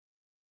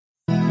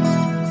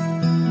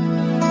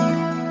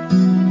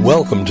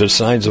Welcome to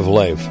Signs of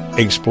Life,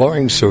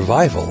 exploring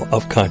survival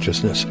of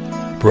consciousness.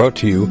 Brought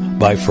to you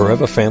by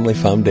Forever Family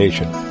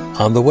Foundation.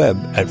 On the web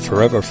at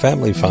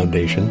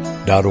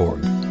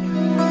foreverfamilyfoundation.org.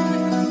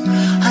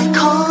 I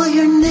call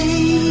your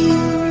name.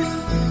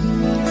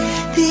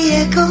 The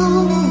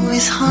echo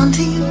is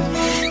haunting.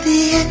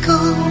 The echo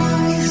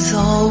is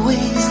always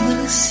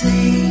the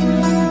same.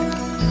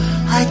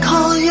 I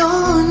call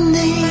your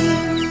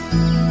name.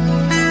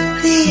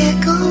 The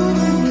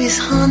echo is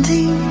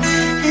haunting.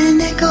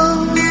 An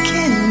echo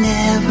can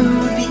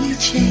never be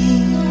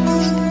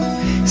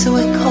changed. So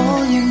I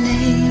call your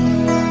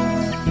name.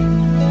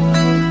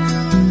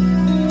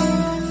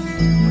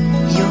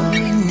 Your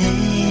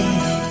name.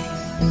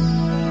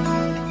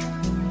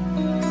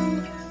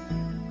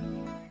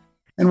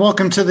 And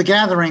welcome to The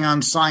Gathering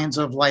on Signs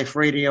of Life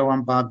Radio.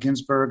 I'm Bob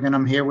Ginsberg, and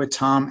I'm here with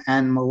Tom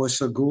and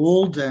Melissa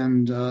Gould.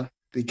 And The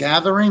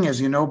Gathering,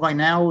 as you know by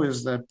now,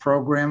 is that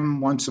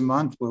program once a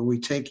month where we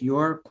take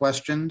your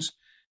questions.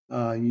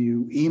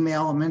 You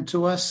email them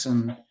into us,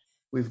 and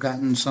we've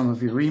gotten some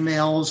of your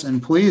emails.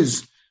 And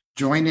please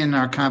join in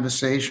our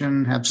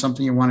conversation, have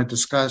something you want to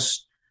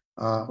discuss,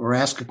 or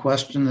ask a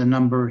question. The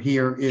number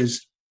here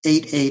is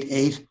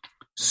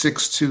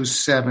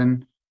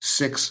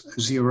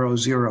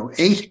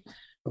 888-627-6008.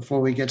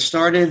 Before we get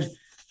started,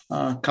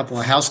 a couple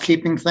of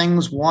housekeeping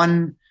things.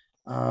 One,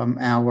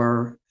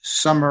 our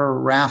summer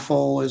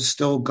raffle is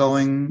still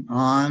going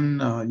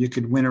on. You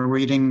could win a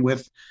reading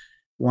with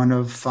one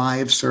of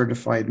 5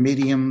 certified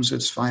mediums.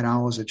 It's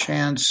 $5 a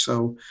chance.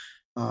 So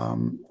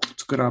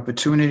it's a good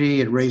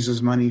opportunity. It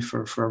raises money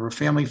for Forever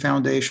Family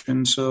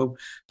Foundation. So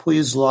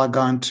please log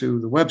on to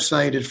the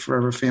website at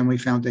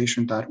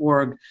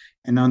foreverfamilyfoundation.org.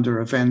 And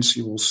under events,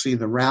 you will see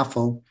the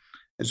raffle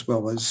as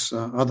well as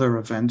other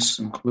events,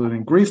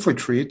 including grief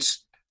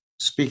retreats.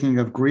 Speaking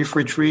of grief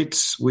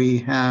retreats, we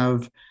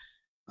have,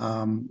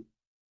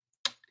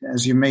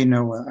 as you may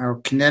know,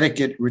 our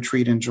Connecticut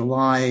retreat in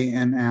July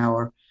and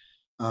our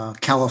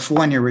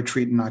California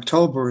retreat in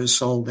October is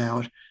sold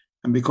out.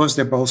 And because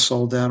they're both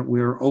sold out,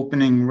 we're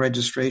opening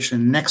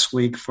registration next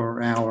week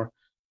for our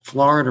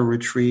Florida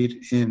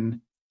retreat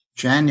in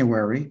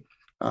January.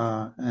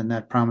 And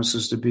that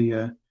promises to be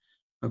a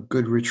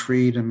good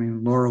retreat. I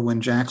mean, Laurel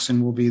and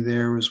Jackson will be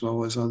there, as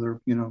well as other,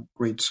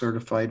 great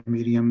certified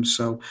mediums.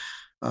 So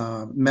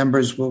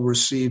members will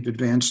receive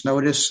advance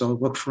notice. So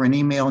look for an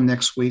email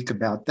next week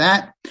about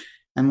that.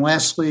 And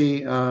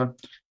lastly,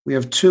 we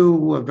have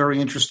 2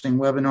 very interesting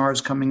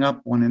webinars coming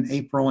up, one in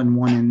April and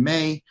one in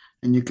May,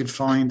 and you could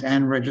find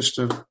and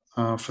register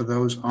for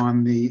those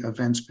on the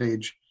events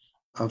page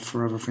of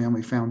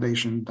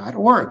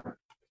foreverfamilyfoundation.org.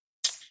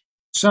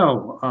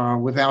 So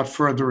without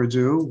further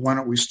ado, why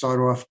don't we start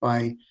off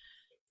by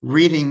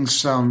reading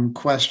some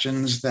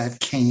questions that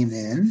came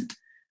in.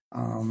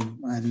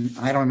 And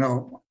I don't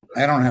know,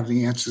 I don't have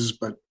the answers,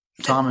 but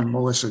Tom and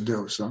Melissa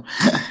do. So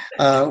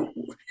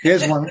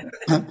here's one.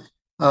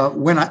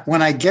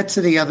 When I get to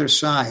the other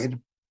side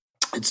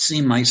and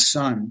see my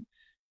son,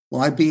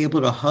 will I be able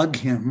to hug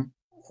him,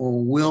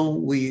 or will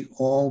we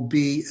all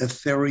be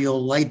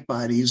ethereal light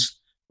bodies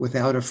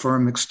without a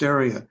firm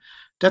exterior?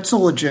 That's a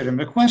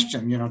legitimate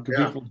question.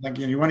 People think,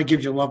 you want to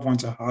give your loved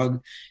ones a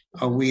hug.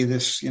 Are we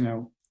this,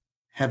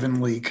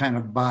 heavenly kind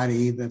of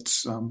body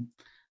that's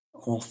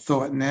all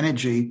thought and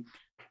energy?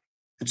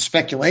 It's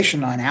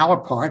speculation on our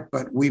part,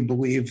 but we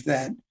believe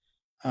that,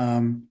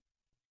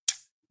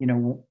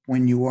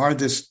 when you are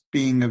this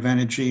being of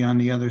energy on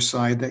the other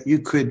side, that you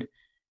could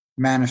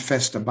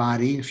manifest a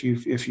body if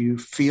you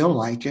feel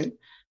like it,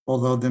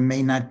 although there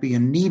may not be a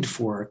need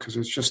for it because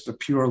it's just the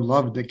pure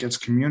love that gets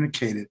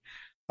communicated.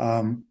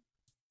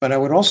 But I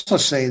would also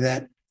say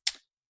that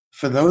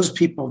for those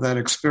people that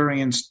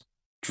experienced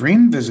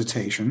dream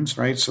visitations,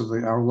 right? So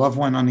our loved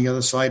one on the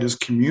other side is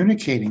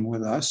communicating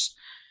with us.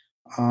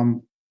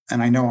 And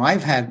I know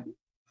I've had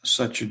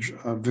such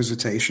a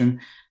visitation.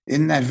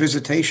 In that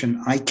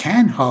visitation, I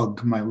can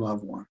hug my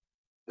loved one,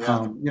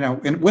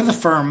 and with a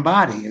firm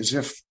body, as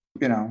if,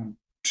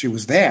 she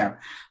was there.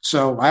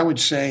 So I would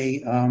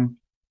say,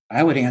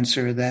 I would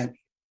answer that,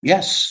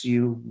 yes,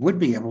 you would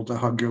be able to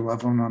hug your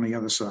loved one on the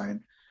other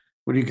side.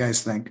 What do you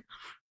guys think?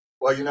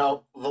 Well, at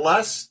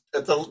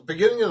the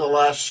beginning of the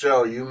last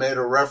show, you made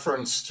a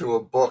reference to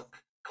a book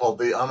called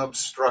The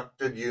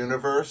Unobstructed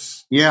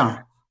Universe.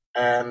 Yeah.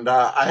 And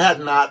I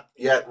had not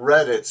yet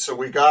read it, so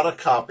we got a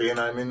copy, and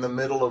I'm in the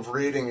middle of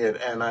reading it.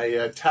 And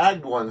I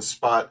tagged one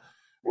spot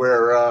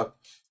where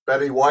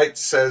Betty White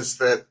says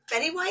that...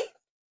 Betty White?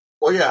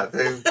 Well, yeah.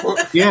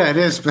 Yeah, it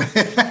is.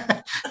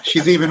 But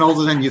she's even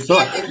older than you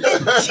thought.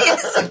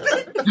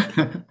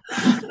 The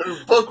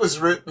book was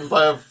written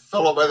by a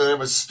fellow by the name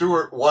of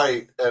Stuart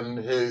White, and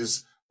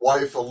his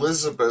wife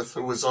Elizabeth,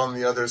 who was on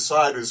the other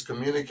side, is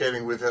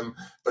communicating with him,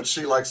 but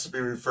she likes to be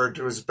referred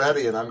to as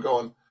Betty. And I'm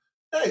going,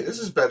 hey, this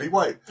is Betty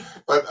White.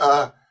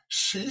 But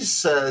she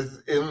said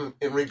in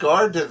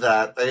regard to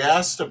that, they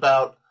asked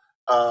about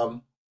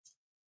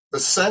the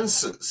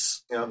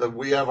senses, that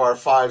we have our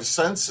 5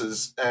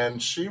 senses.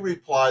 And she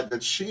replied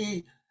that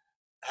she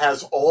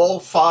has all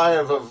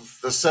 5 of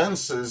the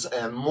senses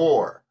and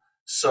more.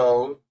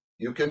 So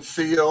you can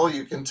feel,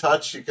 you can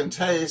touch, you can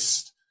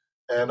taste.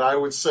 And I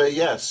would say,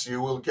 yes,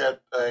 you will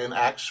get an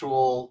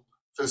actual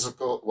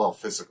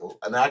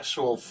an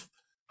actual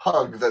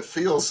hug that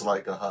feels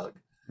like a hug.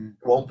 It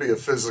won't be a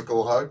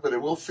physical hug, but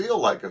it will feel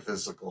like a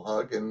physical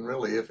hug. And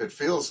really, if it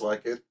feels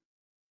like it,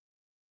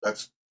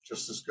 that's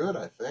just as good,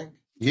 I think.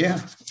 Yeah,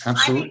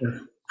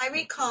 absolutely. I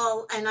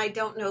recall, and I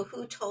don't know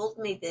who told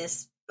me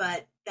this,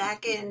 but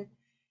back in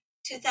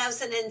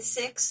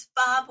 2006,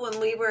 Bob, when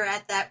we were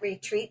at that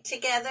retreat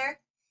together,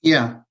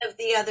 of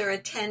the other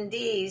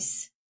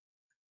attendees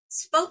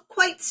spoke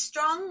quite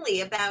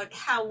strongly about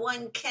how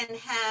one can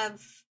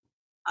have,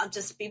 I'll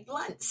just be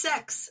blunt,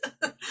 sex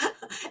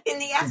in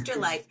the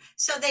afterlife.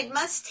 So they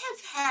must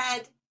have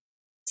had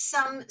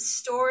some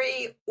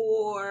story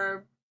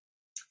or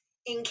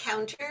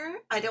encounter.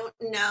 I don't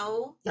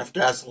know. You have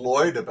to ask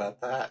Lloyd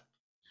about that.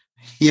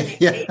 Yeah. Or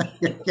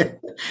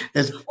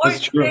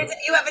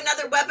you have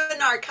another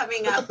webinar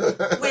coming up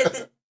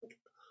with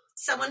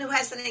someone who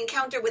has an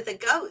encounter with a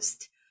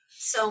ghost.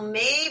 So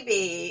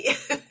maybe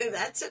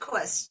that's a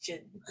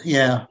question.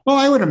 Yeah. Well,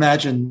 I would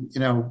imagine,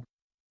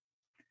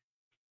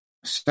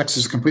 sex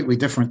is completely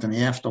different than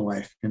the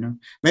afterlife,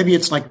 Maybe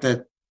it's like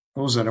that,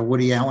 what was that, a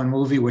Woody Allen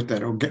movie with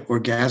that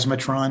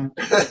orgasmatron?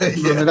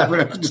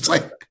 It's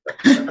like,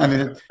 I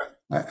mean,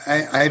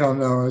 I don't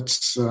know.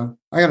 It's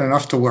I got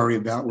enough to worry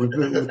about with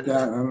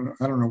that.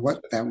 I don't know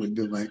what that would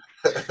be like.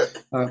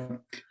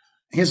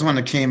 Here's one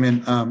that came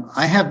in.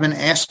 I have been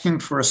asking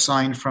for a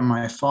sign from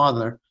my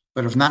father,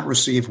 but have not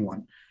received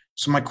one.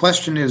 So my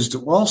question is,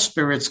 do all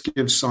spirits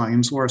give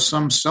signs, or are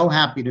some so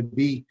happy to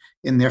be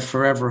in their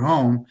forever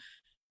home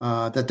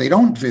that they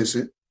don't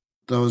visit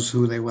those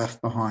who they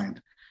left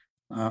behind?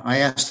 I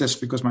ask this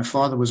because my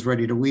father was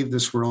ready to leave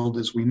this world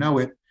as we know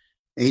it,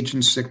 age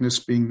and sickness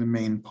being the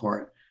main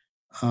part.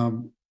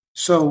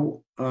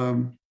 So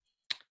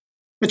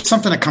it's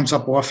something that comes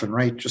up often,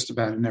 right? Just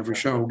about in every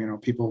show,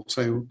 people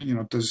say,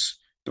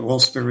 do all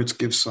spirits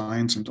give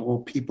signs, and do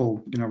all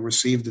people,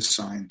 receive the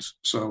signs?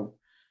 So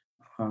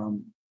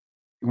you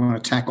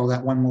want to tackle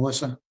that one,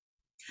 Melissa?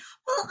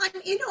 Well,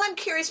 I'm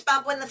curious,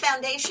 Bob, when the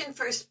foundation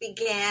first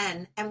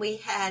began and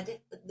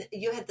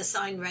you had the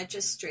sign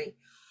registry,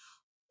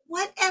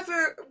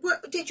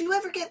 did you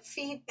ever get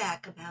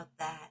feedback about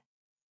that?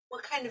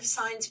 What kind of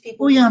signs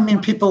people? Well, yeah,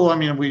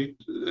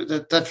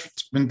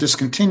 that's been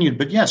discontinued,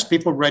 but yes,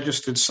 people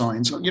registered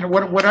signs.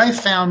 What I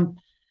found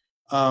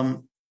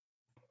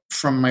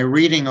from my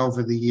reading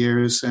over the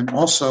years, and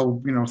also,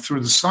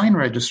 through the sign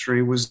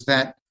registry, was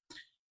that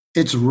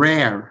it's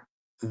rare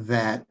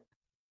that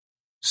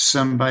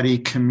somebody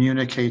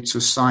communicates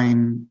a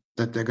sign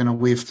that they're going to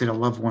leave to their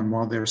loved one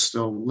while they're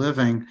still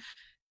living,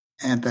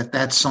 and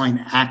that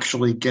sign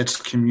actually gets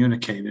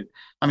communicated.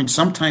 I mean,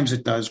 sometimes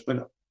it does,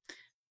 but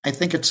I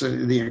think it's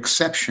the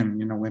exception,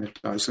 when it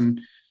does.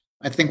 And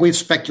I think we've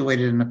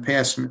speculated in the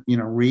past,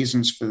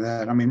 reasons for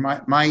that. I mean,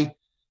 my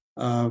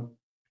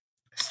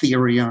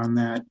theory on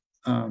that,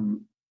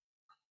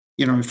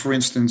 for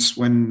instance,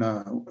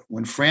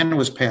 when Fran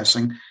was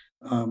passing,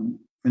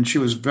 and she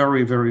was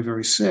very, very,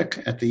 very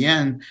sick at the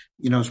end,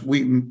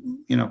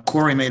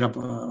 Corey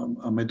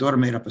my daughter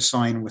made up a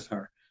sign with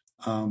her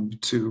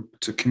to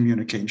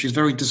communicate. And she's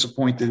very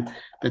disappointed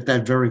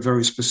that very,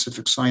 very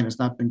specific sign has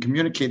not been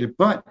communicated.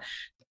 But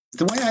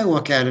the way I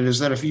look at it is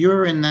that if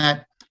you're in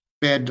that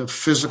bad of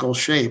physical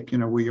shape,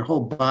 where your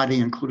whole body,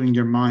 including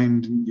your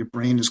mind and your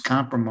brain, is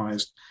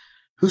compromised,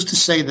 who's to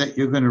say that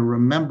you're going to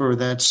remember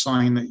that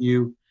sign that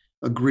you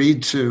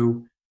agreed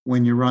to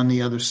when you're on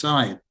the other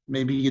side?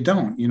 Maybe you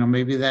don't.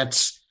 Maybe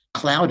that's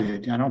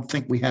clouded. I don't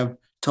think we have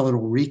total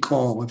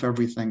recall of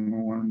everything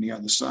on the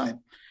other side.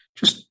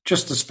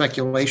 Just a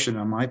speculation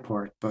on my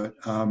part. But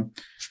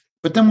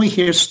then we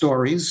hear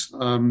stories.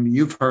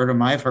 You've heard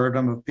them. I've heard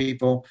them, of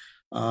people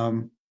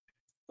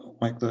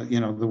like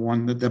the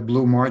one that the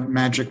blue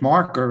magic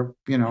marker,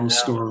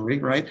 story,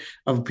 right?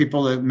 Of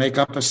people that make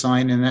up a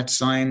sign, and that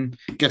sign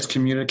gets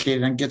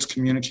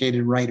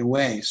communicated right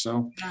away.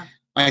 So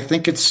I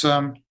think it's,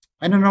 I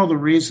don't know the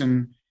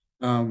reason.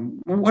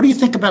 What do you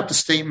think about the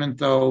statement,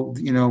 though?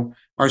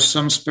 Are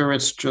some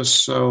spirits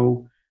just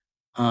so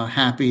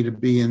happy to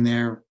be in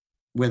there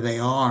where they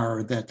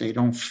are that they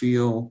don't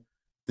feel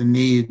the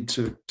need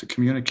to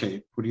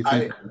communicate? What do you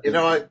think?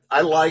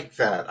 I like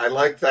that. I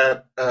like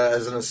that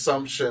as an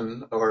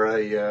assumption or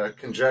a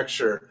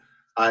conjecture.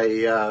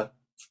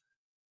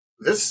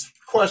 This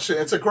question,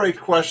 it's a great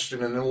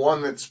question, and the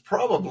one that's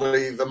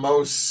probably the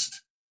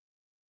most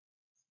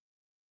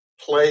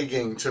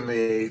plaguing to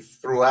me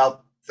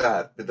throughout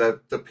that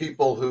the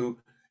people who,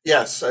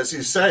 yes, as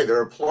you say, there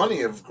are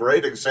plenty of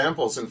great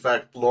examples. In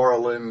fact, Laura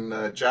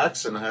Lynn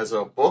Jackson has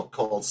a book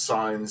called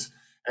Signs,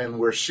 and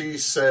where she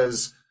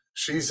says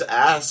she's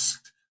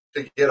asked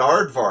to get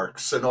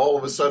aardvarks, and all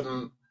of a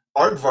sudden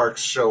aardvarks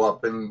show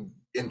up in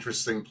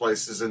interesting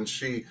places, and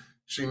she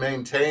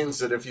maintains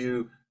that if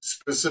you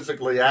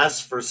specifically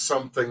ask for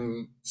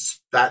something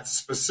that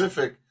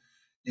specific,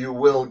 you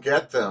will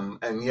get them.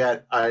 And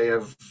yet I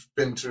have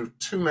been to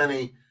too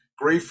many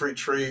grief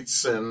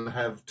retreats and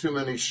have too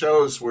many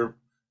shows where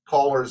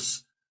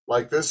callers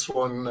like this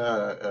one,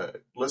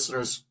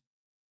 listeners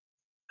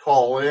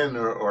call in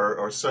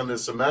or send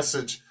us a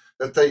message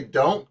that they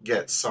don't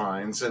get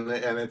signs, and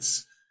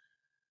it's,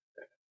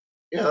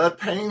 that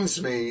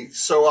pains me.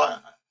 So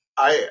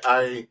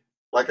I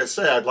like I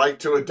say, I'd like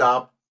to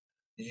adopt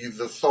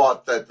the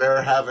thought that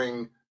they're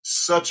having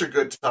such a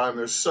good time,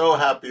 they're so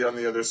happy on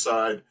the other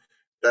side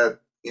that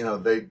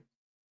they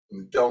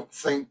don't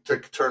think to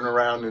turn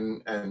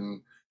around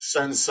and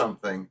send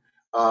something.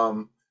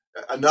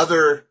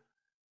 Another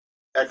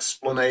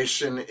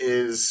explanation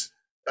is,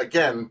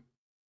 again,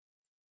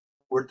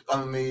 we're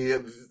on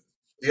the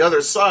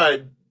other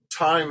side.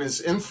 Time is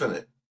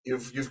infinite.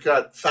 You've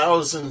got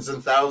thousands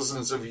and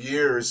thousands of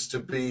years to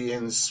be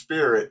in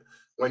spirit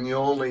when you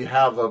only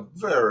have a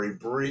very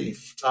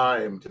brief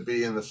time to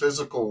be in the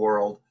physical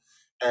world,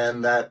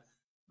 and that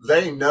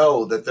they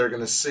know that they're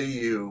going to see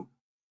you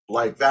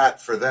like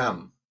that for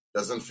them.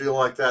 Doesn't feel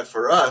like that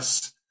for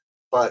us,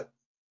 but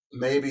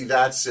maybe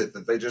that's it,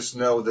 that they just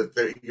know that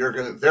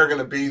they're going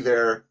to be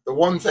there. The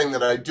one thing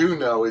that I do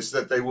know is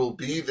that they will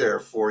be there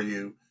for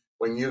you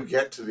when you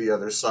get to the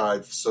other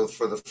side. So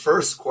for the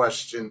first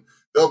question,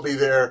 they'll be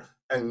there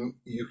and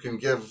you can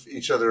give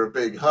each other a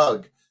big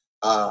hug.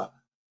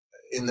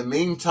 In the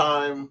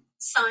meantime,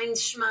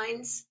 signs,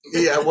 schmines.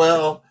 Yeah,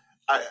 well,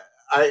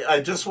 I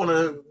just want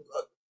to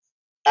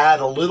add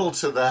a little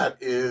to that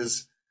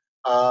is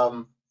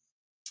you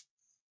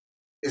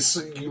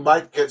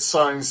might get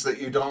signs that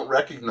you don't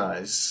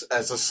recognize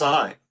as a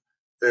sign.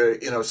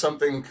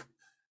 Something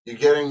you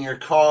get in your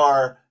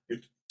car, you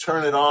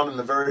turn it on, and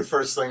the very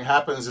first thing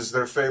happens is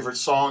their favorite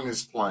song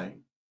is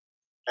playing.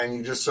 And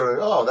you just sort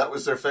of, oh, that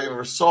was their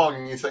favorite song,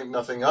 and you think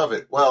nothing of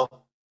it.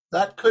 Well,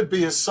 that could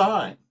be a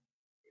sign.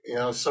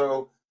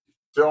 So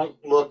don't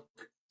look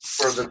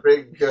for the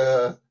big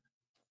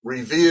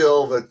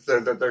reveal that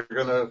they're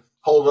going to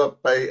hold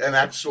up an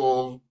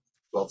actual,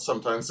 well,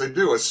 sometimes they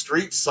do, a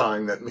street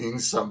sign that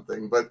means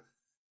something, but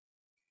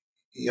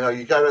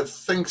you got to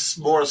think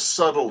more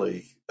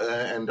subtly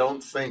and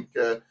don't think,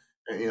 I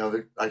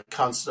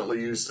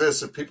constantly use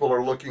this, if people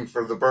are looking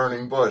for the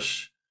burning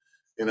bush,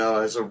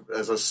 as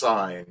a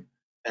sign,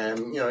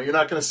 and you're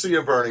not going to see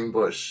a burning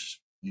bush.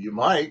 You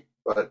might,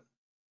 but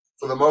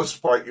for the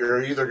most part,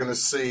 you're either going to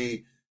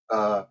see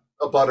a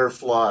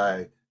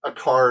butterfly, a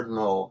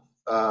cardinal,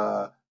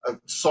 a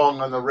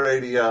song on the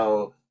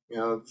radio,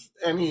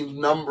 any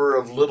number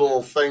of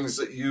little things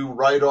that you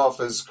write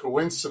off as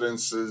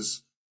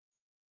coincidences.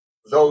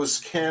 Those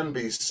can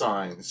be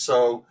signs.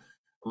 So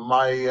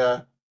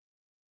my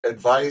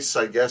advice,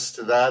 I guess,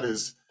 to that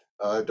is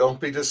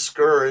don't be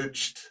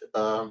discouraged,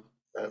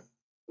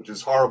 which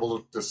is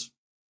horrible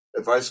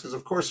advice because,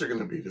 of course, you're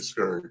going to be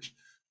discouraged.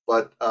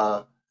 But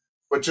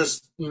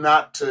just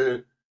not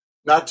to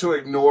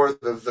ignore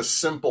the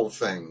simple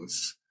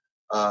things,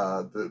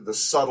 the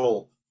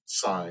subtle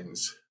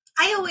signs.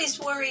 I always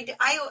worried,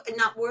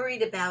 not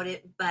worried about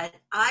it, but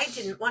I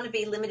didn't want to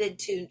be limited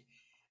to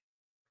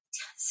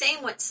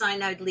saying what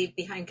sign I'd leave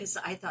behind because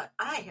I thought,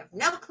 I have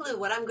no clue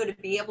what I'm going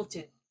to be able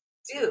to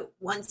do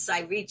once I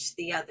reach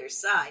the other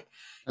side.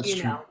 That's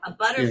true. A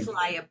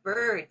butterfly, a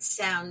bird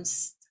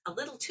sounds a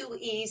little too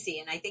easy,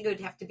 and I think it would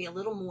have to be a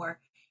little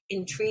more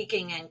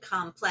intriguing and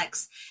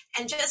complex.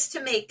 And just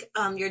to make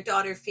your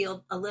daughter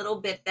feel a little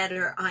bit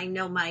better, I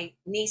know my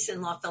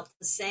niece-in-law felt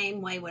the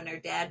same way when her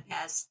dad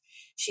passed.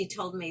 She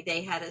told me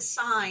they had a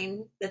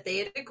sign that they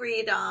had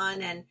agreed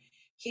on, and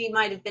he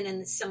might have been in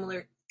the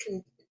similar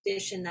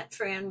condition that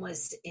Fran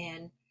was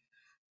in,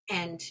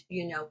 and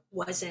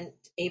wasn't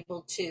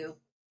able to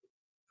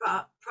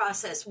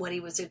process what he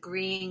was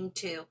agreeing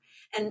to.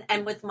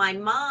 And with my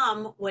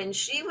mom, when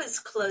she was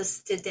close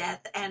to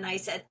death, and I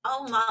said,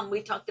 oh, Mom,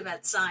 we talked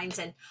about signs,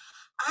 and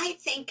I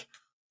think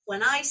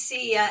when I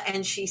see you,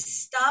 and she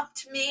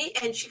stopped me,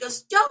 and she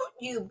goes, don't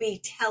you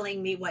be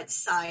telling me what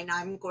sign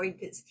I'm going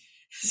to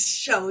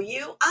show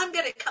you. I'm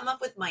going to come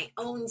up with my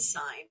own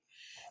sign.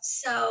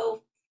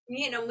 So,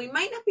 we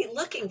might not be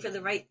looking for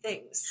the right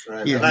things.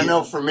 Right. Yeah. And I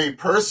know for me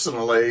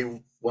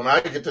personally, when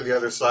I get to the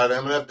other side,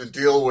 I'm going to have to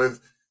deal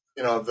with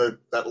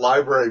that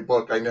library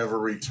book I never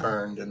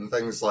returned and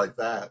things like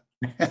that.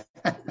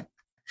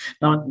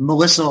 No,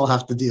 Melissa will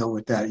have to deal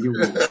with that. You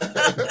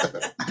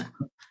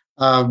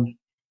will.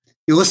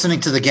 You're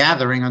listening to The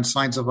Gathering on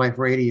Signs of Life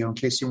Radio. In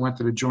case you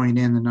wanted to join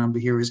in, the number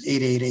here is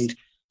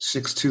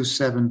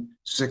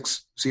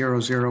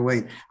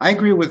 888-627-6008. I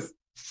agree with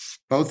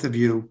both of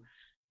you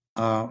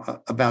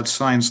about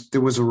signs.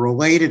 There was a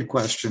related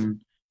question,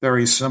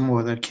 very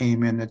similar, that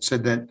came in that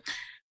said that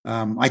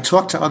I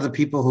talked to other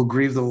people who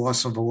grieve the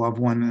loss of a loved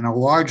one, and a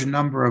large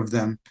number of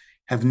them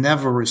have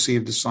never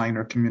received a sign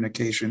or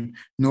communication,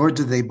 nor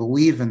do they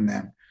believe in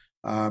them.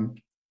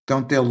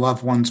 Don't their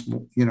loved ones,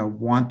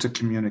 want to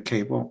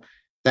communicate? Well,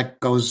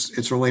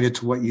 it's related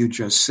to what you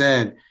just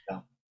said.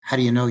 Yeah. How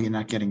do you know you're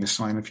not getting a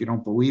sign? If you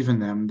don't believe in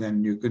them,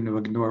 then you're going to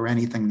ignore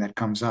anything that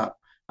comes up.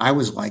 I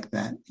was like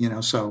that,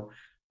 so,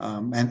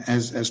 and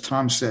as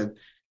Tom said,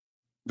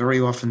 very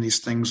often these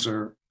things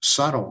are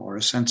subtle, or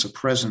a sense of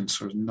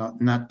presence, or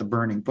not the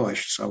burning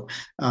bush. So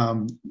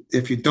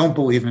if you don't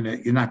believe in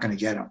it, you're not going to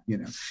get them,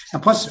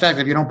 And plus the fact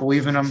that if you don't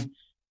believe in them,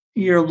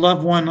 your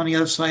loved one on the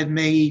other side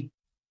may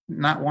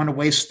not want to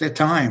waste their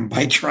time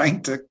by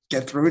trying to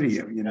get through to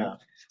you, Yeah.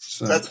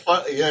 So that's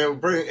fun.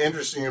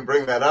 Interesting you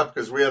bring that up,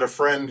 because we had a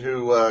friend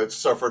who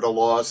suffered a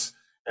loss,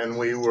 and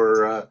we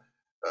were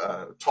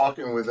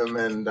talking with him,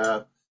 and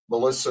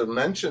Melissa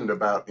mentioned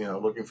about,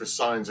 looking for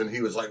signs, and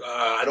he was like,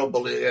 I don't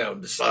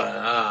believe the sign.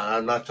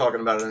 I'm not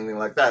talking about anything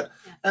like that.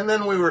 Yeah. And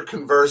then we were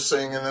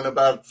conversing, and then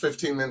about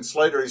 15 minutes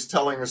later, he's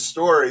telling a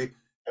story,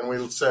 and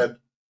we said,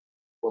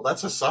 well,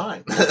 that's a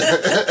sign.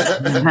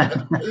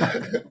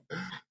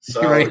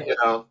 So, right.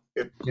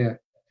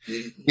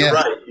 You're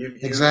right.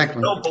 Exactly.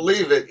 You don't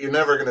believe it, you're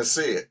never going to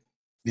see it.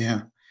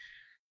 Yeah.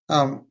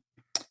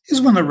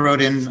 Here's one that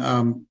wrote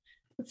in.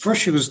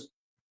 First,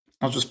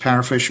 I'll just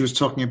paraphrase, she was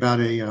talking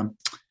about a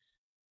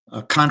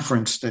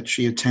conference that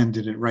she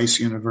attended at Rice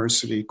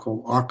University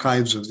called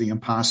Archives of the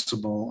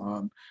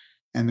Impossible.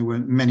 And there were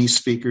many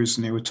speakers,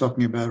 and they were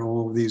talking about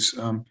all of these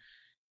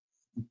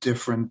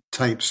different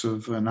types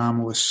of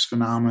anomalous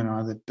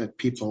phenomena that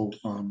people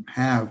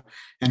have.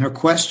 And her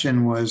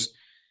question was,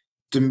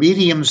 do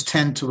mediums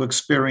tend to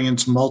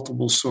experience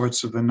multiple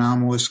sorts of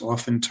anomalous,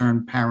 often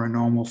termed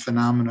paranormal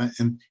phenomena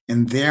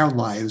in their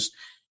lives?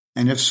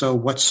 And if so,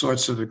 what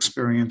sorts of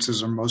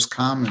experiences are most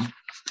common?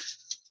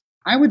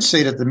 I would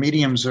say that the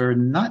mediums are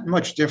not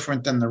much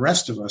different than the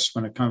rest of us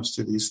when it comes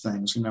to these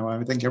things.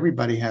 I think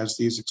everybody has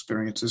these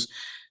experiences.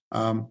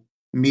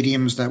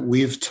 Mediums that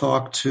we've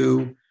talked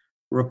to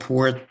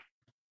report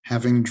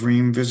having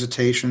dream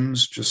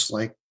visitations, just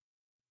like,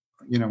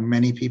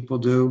 many people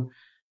do.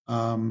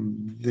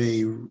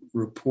 They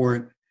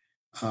report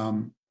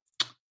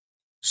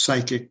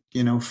psychic,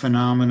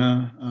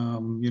 phenomena,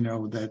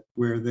 that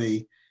where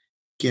they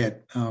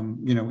get,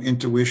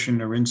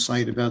 intuition or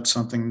insight about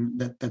something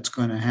that's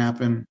going to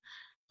happen.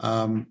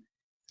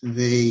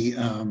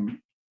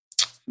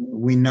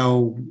 We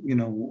know,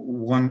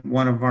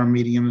 one of our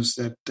mediums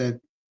that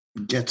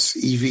gets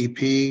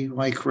EVP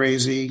like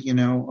crazy,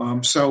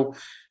 So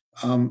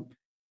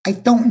I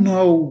don't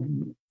know,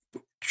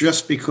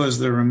 just because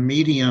they're a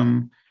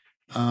medium,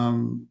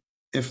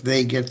 if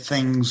they get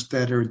things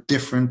that are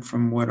different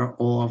from what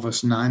all of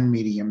us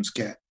non-mediums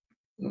get.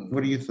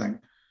 What do you think?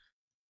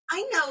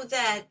 I know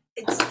that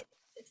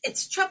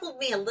it's troubled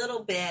me a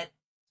little bit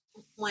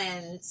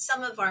when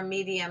some of our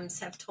mediums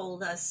have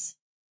told us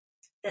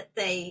that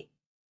they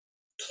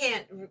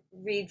can't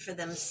read for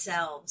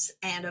themselves.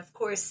 And of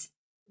course,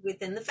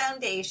 within the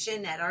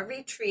foundation at our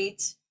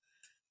retreats,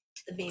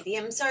 the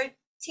mediums are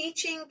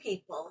teaching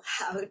people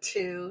how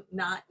to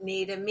not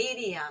need a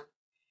medium.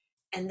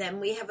 And then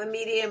we have a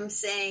medium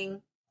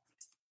saying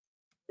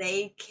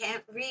they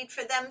can't read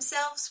for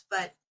themselves,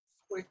 but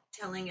we're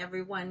telling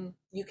everyone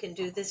you can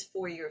do this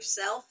for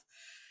yourself.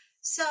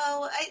 So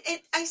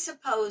I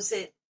suppose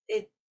they're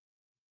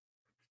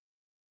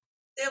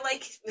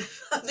like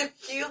other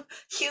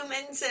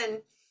humans,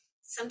 and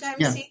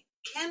sometimes you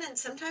can and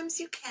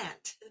sometimes you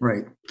can't.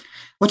 Right.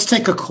 Let's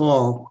take a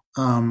call.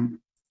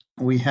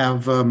 We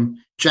have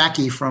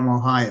Jackie from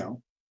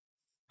Ohio.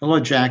 Hello,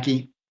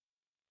 Jackie.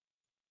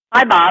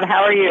 Hi, Bob.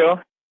 How are you?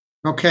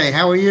 Okay.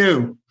 How are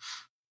you?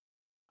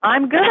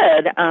 I'm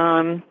good.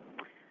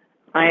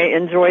 I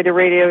enjoy the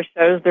radio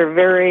shows. They're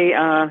very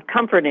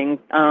comforting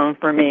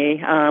for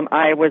me.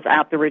 I was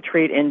at the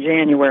retreat in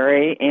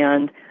January,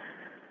 and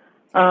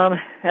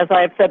as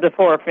I have said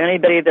before, for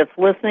anybody that's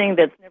listening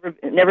that's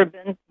never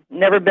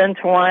been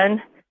to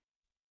one,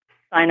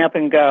 sign up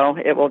and go.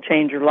 It will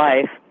change your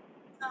life.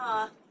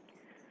 Well,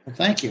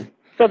 thank you.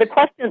 So the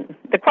question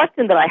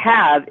that I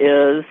have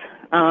is,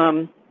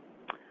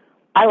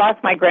 I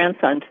lost my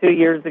grandson 2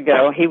 years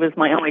ago. He was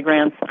my only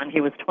grandson. He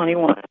was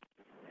 21.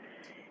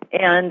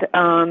 And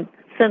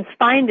since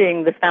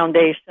finding the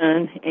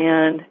foundation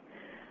and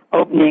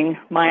opening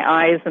my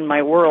eyes and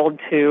my world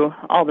to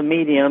all the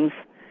mediums,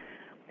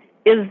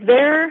 is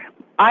there,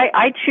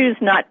 I choose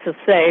not to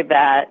say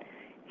that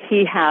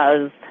he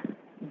has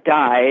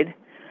died.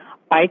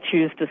 I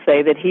choose to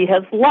say that he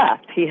has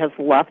left. He has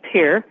left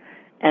here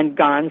and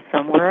gone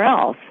somewhere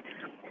else.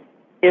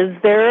 Is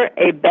there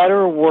a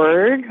better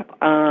word?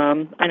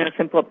 I know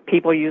some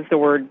people use the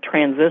word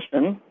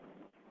transition.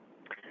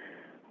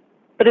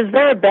 But is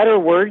there a better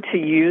word to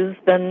use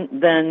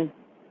than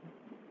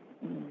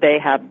they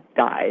have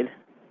died?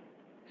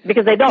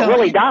 Because they don't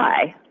really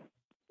die.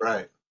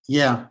 Right.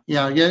 Yeah.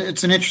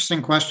 It's an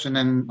interesting question,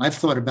 and I've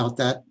thought about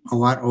that a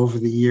lot over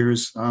the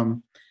years.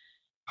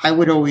 I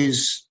would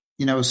always,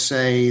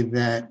 say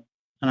that,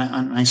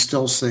 and I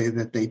still say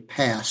that they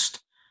passed.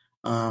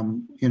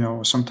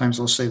 Sometimes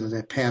I'll say that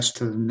they passed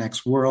to the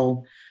next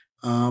world.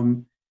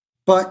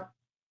 But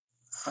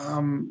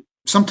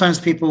sometimes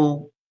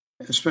people,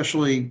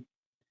 especially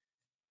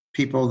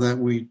people that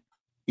we,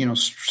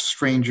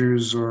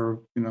 strangers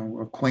or,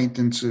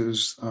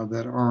 acquaintances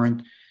that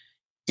aren't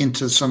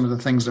into some of the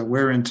things that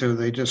we're into,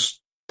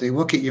 they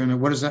look at you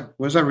and what does that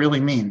really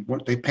mean?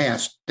 What they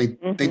passed, they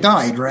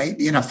died, right?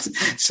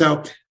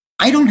 So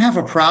I don't have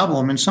a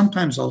problem, and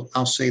sometimes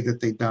I'll say that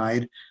they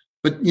died,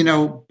 but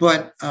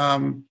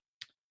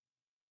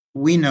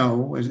we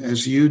know,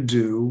 as you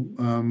do,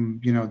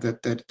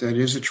 that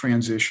is a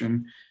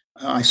transition.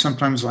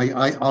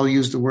 I'll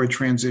use the word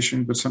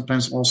transition, but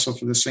sometimes also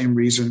for the same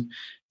reason.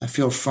 I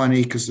feel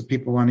funny because the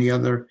people on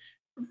the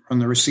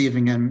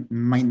receiving end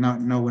might not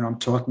know what I'm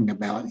talking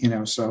about.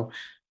 So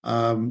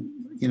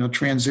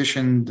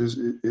transition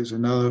is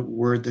another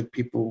word that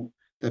people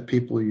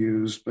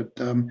use, but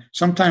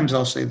sometimes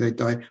I'll say they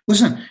died.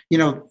 Listen,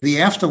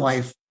 the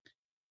afterlife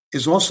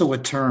is also a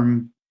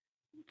term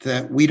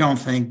that we don't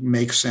think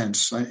makes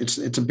sense.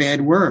 It's a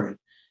bad word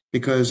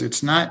because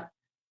it's not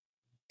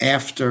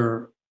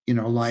after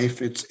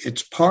life.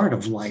 It's part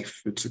of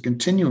life. It's a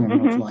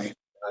continuum of life.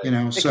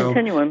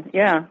 Continuum,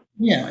 yeah.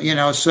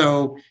 Yeah,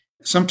 so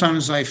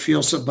sometimes I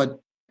feel so,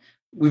 but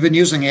we've been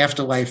using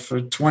afterlife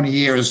for 20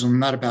 years. I'm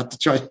not about to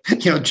try,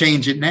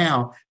 change it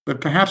now. But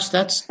perhaps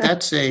that's a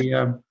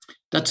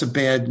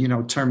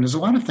bad, term. There's a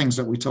lot of things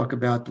that we talk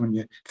about when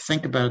you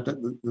think about it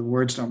that the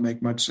words don't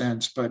make much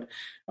sense. But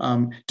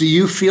do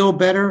you feel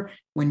better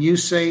when you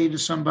say to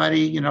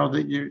somebody,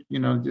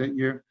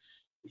 that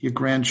your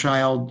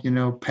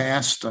grandchild,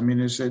 passed? I mean,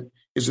 is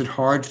it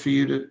hard for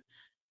you to?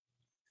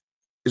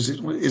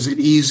 Is it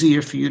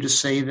easier for you to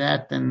say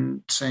that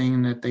than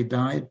saying that they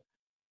died?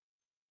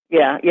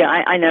 Yeah.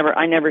 I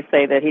never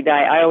say that he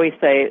died. I always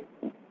say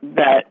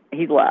that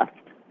he left.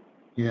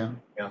 Yeah.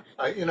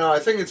 I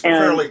think it's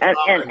fairly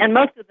common. And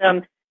most of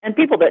them, and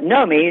people that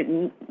know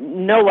me,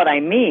 know what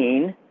I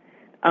mean.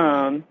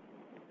 I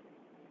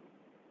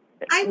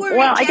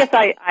guess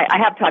I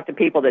have talked to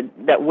people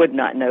that would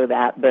not know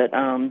that, but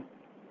I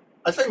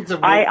think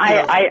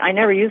I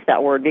never use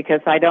that word because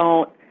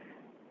to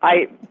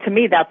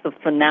me that's a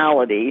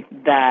finality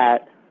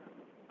that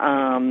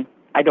I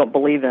don't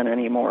believe in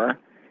anymore.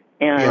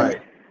 And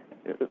right.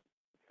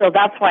 So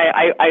that's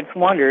why I've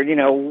wondered,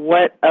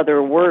 what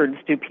other words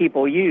do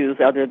people use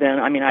other than,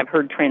 I've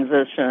heard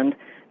transitioned,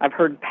 I've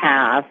heard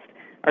past.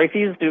 I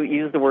refuse to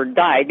use the word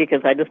died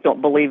because I just don't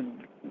believe,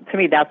 to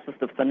me that's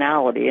just a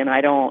finality, and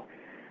I don't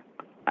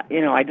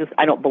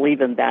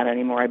believe in that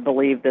anymore. I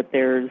believe that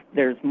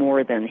there's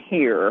more than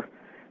here.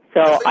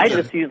 So I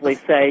just usually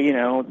say,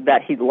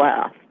 that he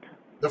left.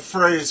 The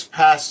phrase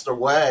passed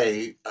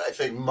away, I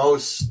think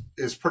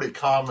is pretty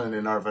common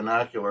in our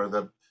vernacular,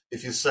 that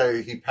if you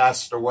say he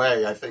passed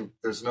away, I think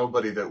there's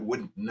nobody that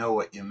wouldn't know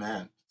what you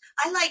meant.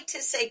 I like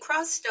to say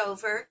crossed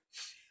over.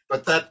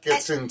 But that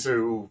gets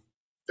into,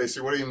 they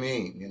say, what do you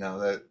mean?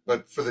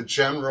 But for the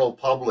general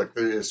public,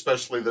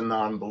 especially the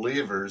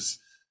non-believers,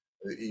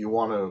 you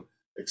want to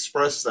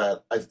express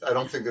that. I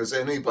don't think there's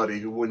anybody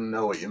who wouldn't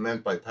know what you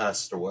meant by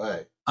passed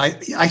away.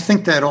 I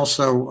think that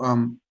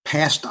also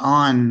passed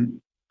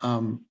on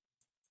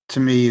to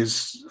me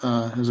has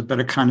a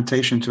better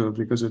connotation to it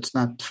because it's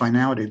not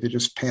finality. They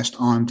just passed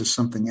on to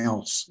something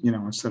else,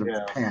 instead of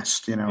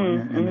past,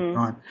 Mm-hmm. and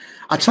gone.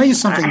 I'll tell you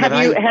something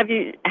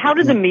how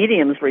do the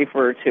mediums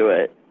refer to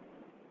it?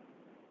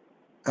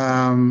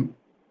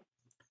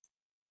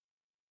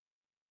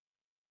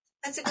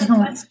 That's a good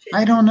question.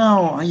 I don't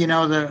know.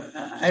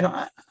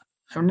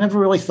 I've never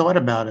really thought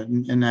about it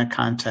in that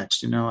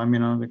context. I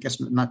guess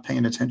not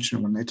paying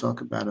attention when they talk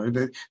about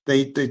it.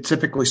 They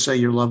typically say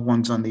your loved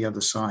one's on the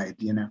other side.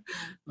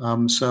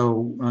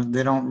 So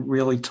they don't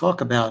really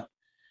talk about,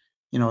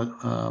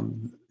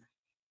 dying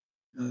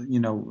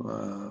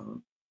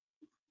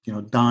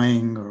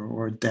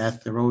or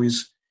death. They're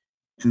always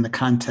in the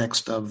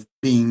context of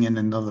being in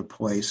another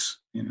place.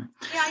 Yeah,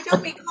 I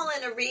don't recall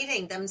in a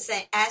reading them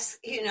say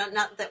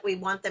not that we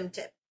want them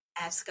to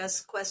ask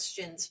us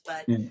questions,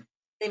 but. Yeah.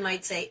 They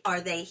might say,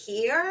 are they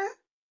here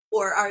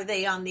or are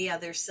they on the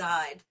other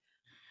side?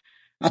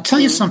 I'll tell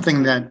you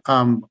something that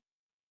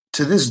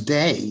to this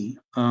day,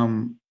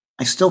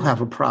 I still have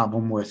a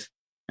problem with,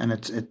 and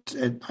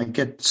I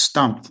get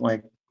stumped.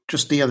 Like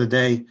just the other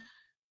day,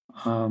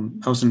 I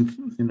was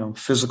in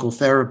physical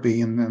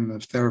therapy, and then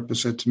the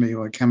therapist said to me,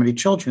 like, how many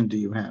children do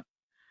you have?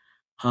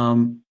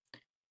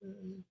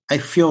 I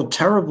feel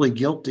terribly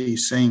guilty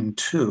saying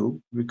 2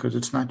 because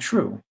it's not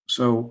true.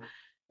 So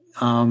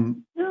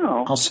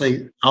no. I'll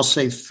say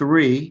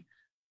 3,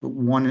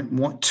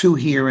 but 2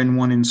 here and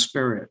 1 in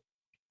spirit.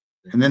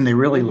 And then they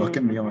really look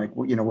at me like,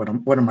 well,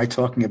 what am I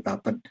talking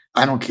about? But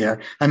I don't care.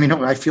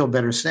 I feel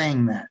better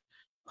saying that.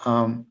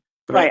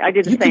 Right. I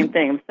do the same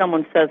thing. If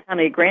someone says, how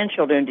many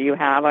grandchildren do you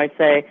have? I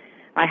say,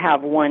 I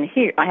have 1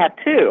 here. I have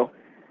 2.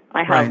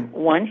 I have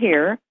 1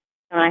 here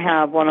and I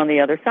have 1 on the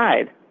other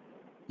side.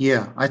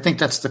 Yeah. I think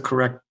that's the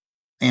correct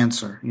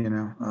answer.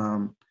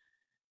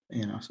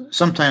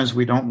 Sometimes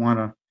we don't want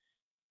to,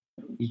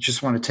 you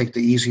just want to take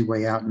the easy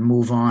way out and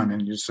move on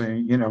and just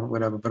say,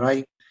 whatever. But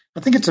I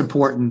think it's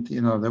important,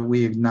 that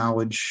we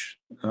acknowledge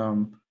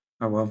our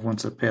loved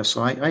ones that pass.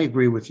 So I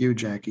agree with you,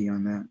 Jackie,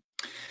 on that.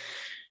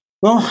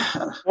 Well,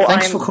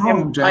 thanks for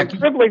calling, Jackie. I'm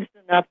privileged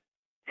enough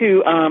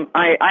to,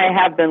 I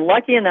have been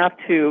lucky enough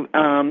to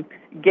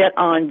get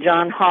on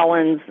John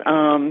Holland's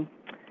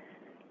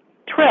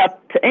trip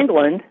to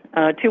England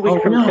 2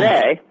 weeks from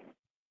today.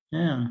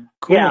 Yeah,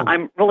 cool. Yeah,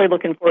 I'm really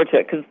looking forward to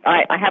it because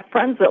I have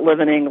friends that live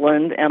in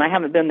England, and I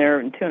haven't been there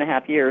in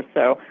 2.5 years.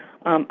 So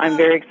I'm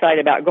very excited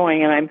about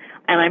going, and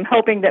I'm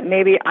hoping that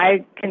maybe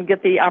I can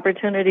get the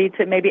opportunity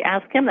to maybe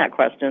ask him that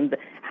question.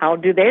 How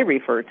do they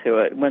refer to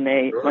it when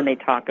they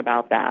talk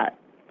about that?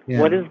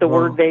 Yeah. What is the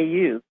word they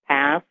use?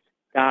 Past,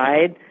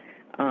 died,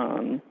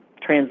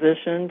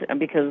 transitioned? And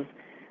because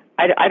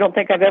I don't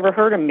think I've ever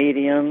heard a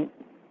medium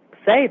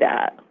say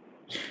that.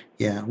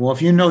 Yeah, well,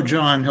 if you know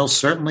John, he'll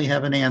certainly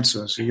have an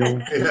answer. So you'll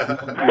get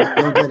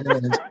an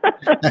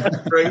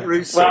answer. Great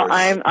resource. Well,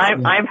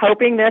 I'm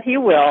hoping that he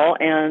will,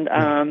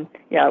 and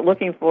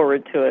looking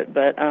forward to it.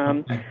 But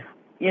I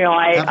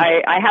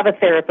have a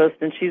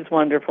therapist, and she's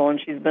wonderful, and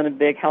she's been a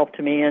big help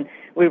to me. And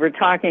we were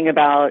talking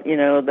about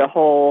the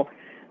whole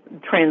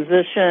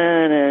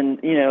transition, and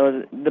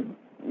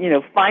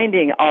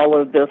finding all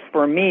of this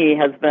for me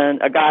has been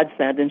a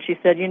godsend. And she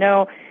said,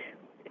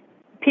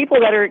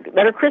 people that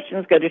are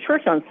Christians go to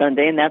church on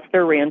Sunday, and that's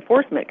their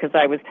reinforcement, because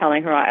I was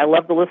telling her I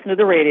love to listen to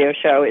the radio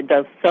show. It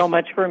does so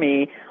much for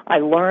me. I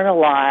learn a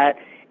lot.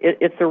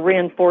 It's a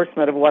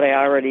reinforcement of what I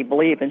already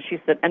believe. And she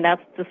said, and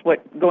that's just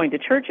what going to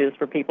church is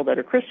for people that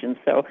are Christians.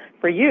 So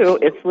for you,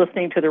 it's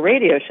listening to the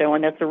radio show,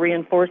 and that's a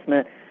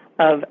reinforcement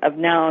of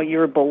now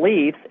your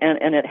beliefs,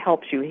 and it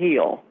helps you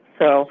heal.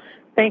 So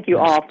thank you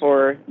all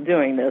for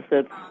doing this.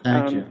 It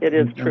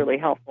is truly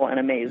helpful and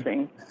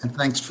amazing. And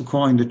thanks for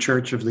calling the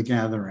Church of the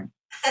Gathering.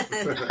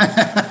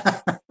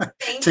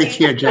 Take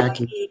care,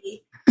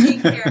 Jackie.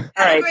 Take care.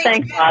 All right,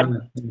 thanks, Bob.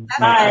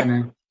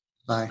 Bye.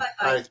 Bye.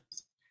 All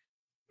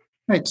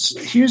right, so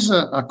here's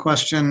a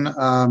question.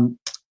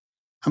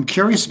 I'm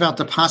curious about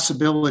the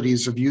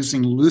possibilities of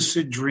using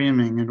lucid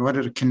dreaming in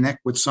order to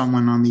connect with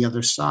someone on the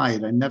other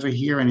side. I never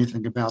hear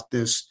anything about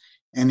this.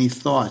 Any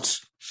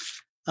thoughts?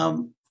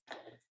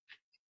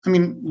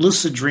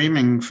 Lucid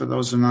dreaming, for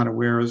those who are not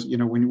aware, is,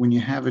 when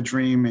you have a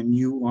dream and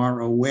you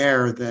are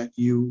aware that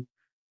you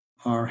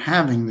are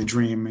having the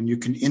dream, and you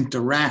can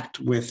interact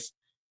with,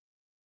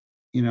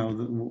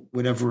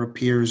 whatever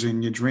appears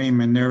in your dream.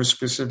 And there are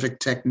specific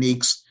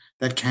techniques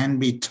that can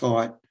be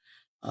taught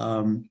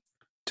to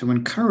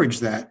encourage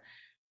that.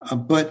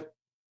 But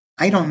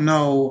I don't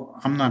know,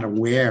 I'm not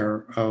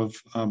aware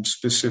of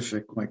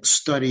specific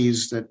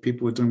studies that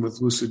people are doing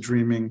with lucid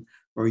dreaming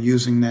or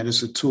using that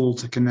as a tool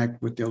to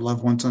connect with their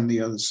loved ones on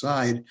the other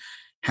side.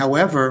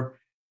 However,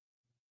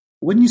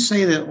 wouldn't you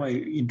say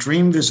that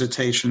dream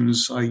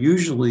visitations are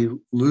usually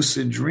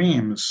lucid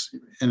dreams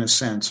in a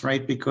sense,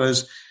 right?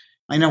 Because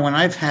I know when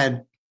I've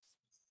had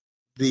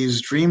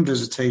these dream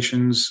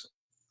visitations,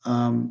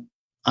 I'm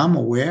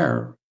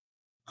aware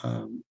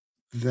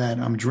that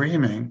I'm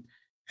dreaming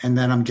and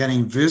that I'm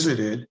getting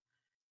visited,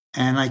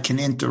 and I can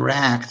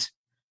interact,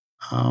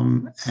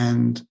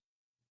 and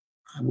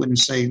I wouldn't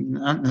say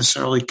not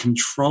necessarily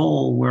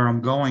control where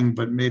I'm going,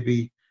 but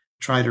maybe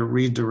try to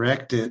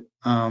redirect it.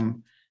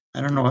 I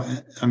don't know.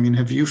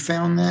 Have you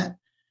found that?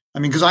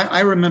 Because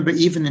I remember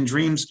even in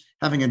dreams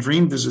having a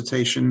dream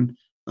visitation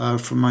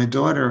from my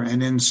daughter,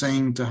 and then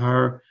saying to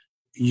her,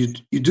 "You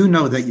do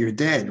know that you're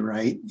dead,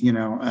 right?"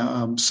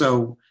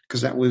 So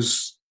because that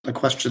was a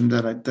question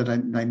that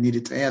I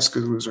needed to ask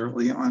because it was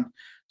early on.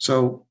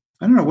 So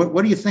I don't know.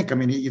 What do you think?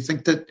 You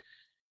think that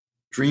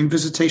dream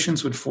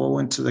visitations would fall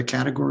into the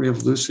category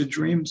of lucid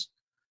dreams?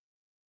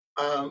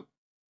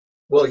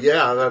 Well,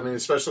 yeah,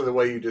 especially the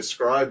way you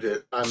described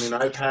it.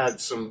 I've had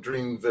some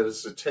dream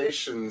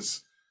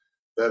visitations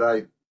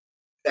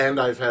and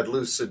I've had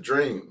lucid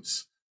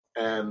dreams.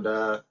 And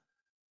the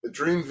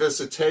dream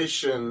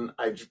visitation,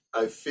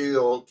 I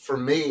feel, for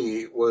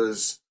me,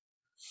 was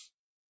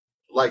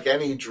like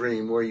any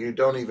dream where you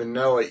don't even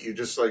know it. You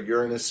just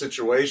you're in a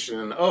situation,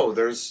 and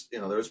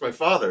there's my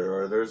father,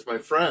 or there's my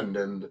friend,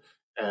 and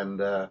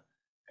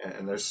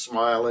they're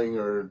smiling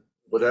or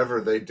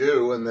whatever they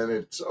do, and then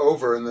it's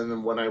over. And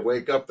then when I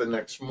wake up the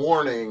next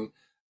morning,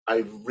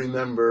 I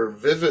remember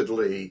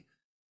vividly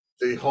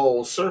the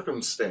whole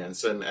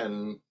circumstance.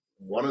 And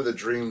one of the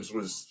dreams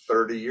was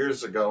 30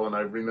 years ago, and I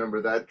remember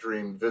that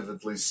dream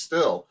vividly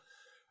still.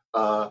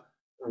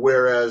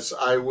 Whereas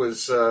I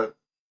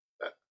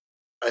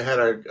had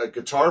a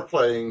guitar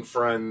playing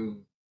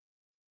friend,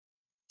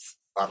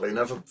 oddly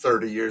enough,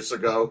 30 years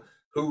ago,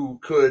 who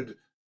could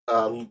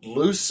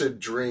lucid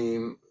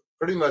dream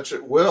pretty much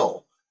at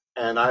will.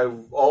 And I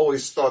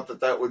always thought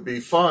that would be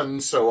fun,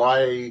 so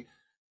I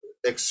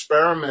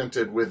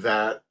experimented with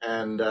that.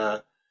 And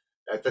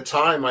at the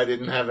time, I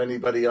didn't have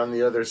anybody on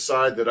the other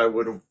side that I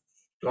would have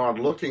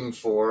gone looking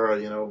for.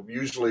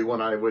 Usually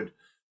when I would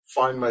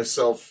find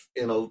myself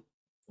in a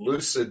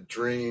lucid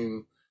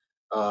dream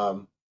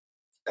and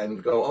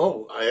go,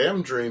 "Oh, I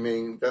am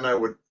dreaming," then I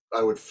would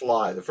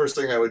fly. The first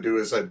thing I would do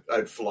is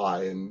I'd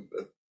fly, and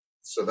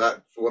so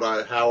that's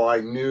how I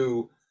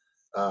knew.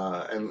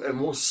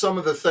 And some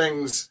of the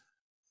things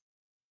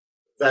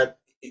that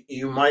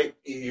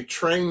you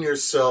train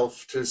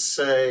yourself to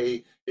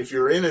say, if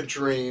you're in a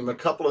dream, a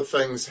couple of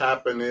things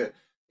happen.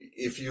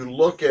 If you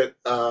look at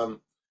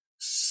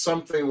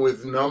something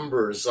with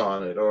numbers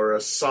on it, or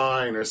a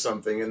sign or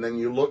something, and then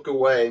you look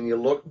away and you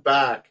look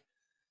back,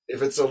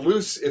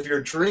 if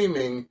you're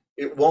dreaming,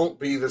 it won't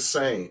be the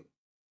same.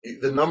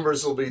 The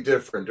numbers will be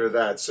different or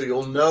that. So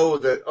you'll know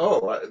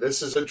that,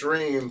 this is a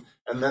dream.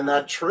 And then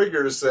that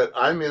triggers that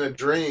I'm in a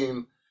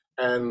dream.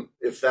 And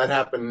if that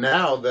happened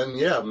now, then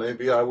yeah,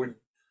 maybe I would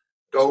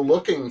go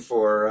looking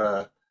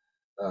for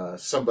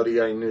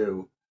somebody I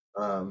knew.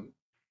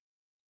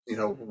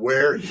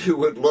 Where you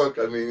would look.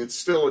 I mean, it's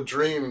still a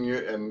dream,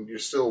 and you're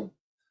still,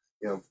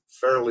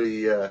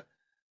 fairly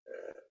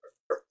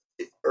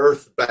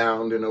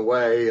earthbound in a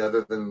way,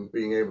 other than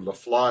being able to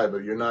fly.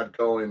 But you're not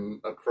going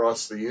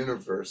across the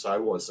universe. I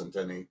wasn't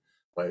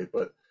anyway.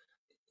 But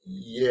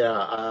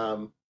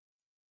yeah,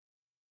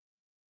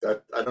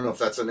 that I don't know if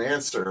that's an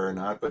answer or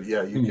not. But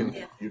yeah, you can.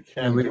 You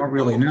can. Yeah, we don't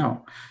really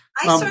know.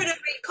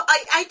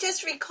 I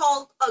just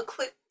recalled a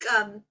quick.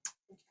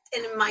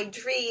 In my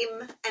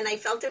dream, and I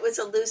felt it was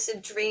a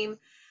lucid dream,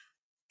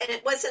 and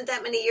it wasn't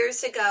that many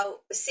years ago,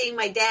 seeing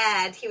my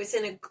dad. He was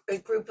in a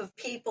group of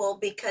people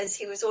because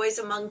he was always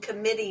among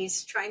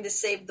committees trying to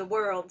save the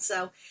world,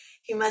 so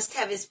he must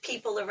have his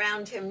people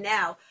around him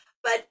now.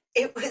 But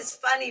it was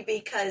funny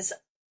because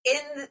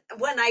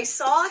when I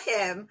saw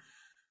him,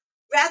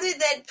 rather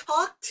than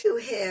talk to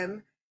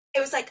him, it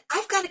was like,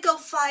 I've got to go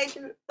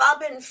find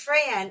Bob and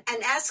Fran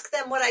and ask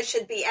them what I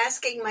should be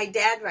asking my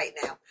dad right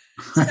now.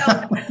 So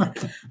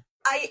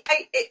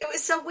it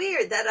was so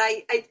weird that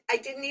I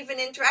didn't even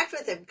interact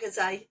with him because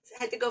I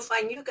had to go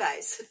find you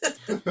guys.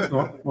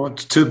 well,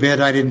 it's too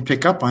bad I didn't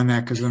pick up on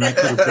that, because then I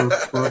could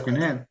have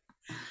broken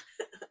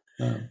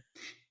in.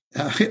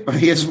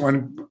 Here's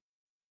one.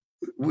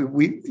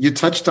 You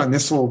touched on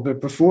this a little bit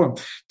before.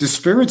 Do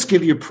spirits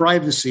give you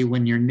privacy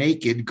when you're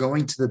naked,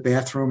 going to the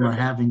bathroom, or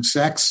having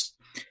sex?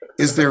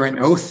 Is there an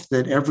oath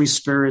that every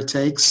spirit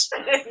takes?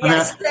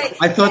 Yes,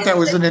 I thought that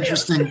was an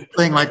interesting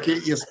thing. Like,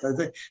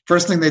 the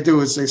first thing they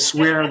do is they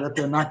swear that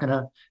they're not going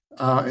to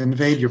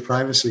invade your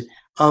privacy.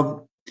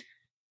 I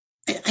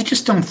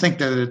just don't think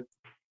that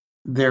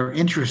they're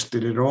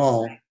interested at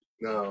all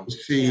to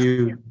see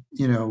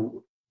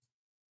you,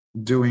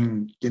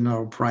 doing,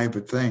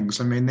 private things.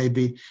 I mean, they'd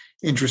be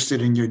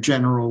interested in your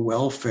general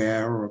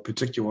welfare or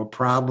particular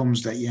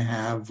problems that you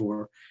have,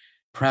 or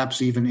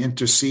perhaps even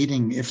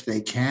interceding if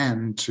they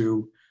can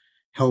to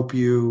help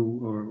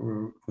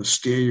you or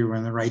steer you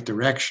in the right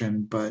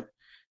direction. But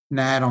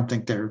I don't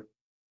think they're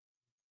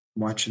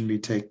watching me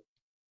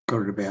go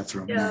to the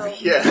bathroom. No.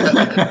 Yeah,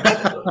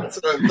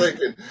 that's what I'm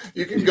thinking.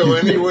 You can go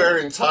anywhere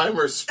in time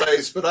or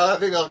space, but I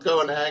think I'll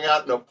go and hang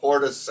out in a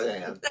port of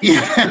sand.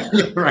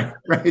 Yeah,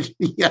 right.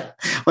 Yeah.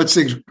 Let's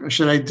see.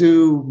 Should I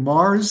do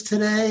Mars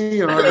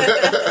today, or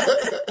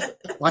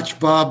watch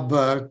Bob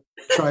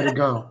try to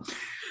go?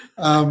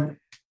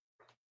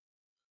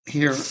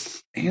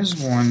 Here's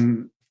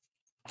one.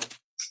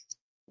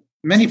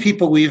 Many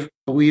people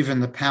believe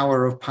in the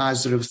power of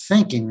positive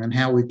thinking and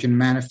how we can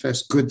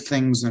manifest good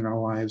things in our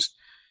lives.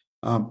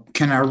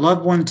 Can our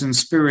loved ones in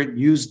spirit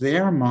use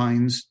their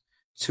minds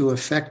to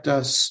affect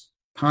us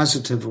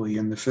positively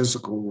in the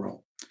physical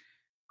world?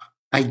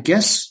 I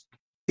guess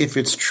if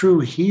it's true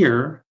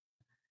here,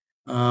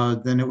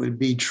 then it would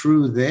be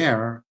true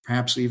there,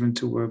 perhaps even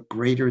to a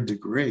greater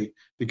degree,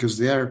 because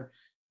they're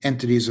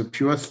entities of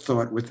pure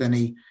thought with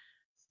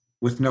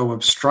no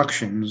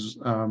obstructions,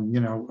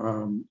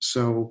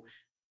 so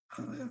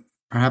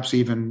perhaps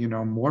even,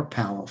 more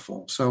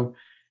powerful. So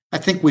I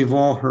think we've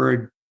all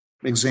heard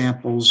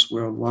examples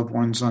where loved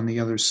ones on the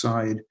other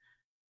side,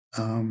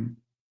 at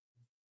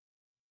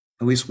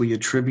least we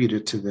attribute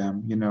it to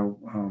them,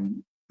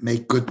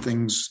 make good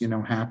things,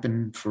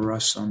 happen for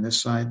us on this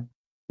side.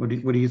 What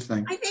do you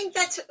think? I think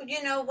that's,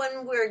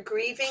 when we're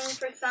grieving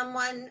for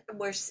someone,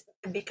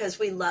 because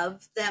we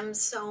love them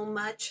so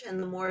much,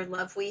 and the more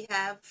love we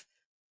have,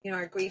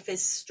 our grief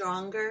is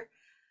stronger,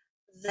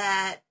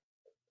 that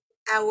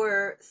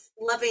our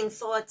loving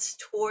thoughts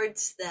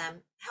towards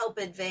them help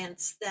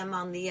advance them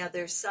on the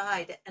other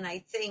side. And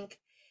I think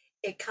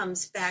it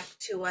comes back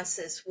to us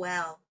as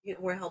well.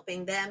 We're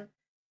helping them,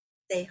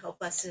 they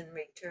help us in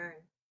return.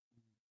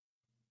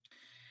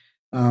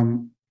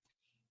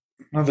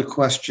 Another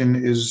question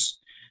is,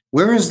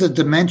 where is the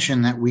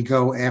dimension that we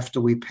go after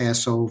we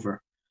pass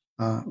over,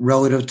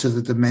 relative to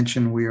the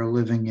dimension we are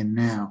living in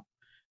now?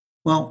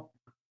 Well,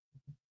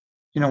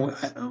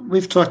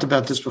 we've talked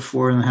about this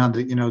before, and how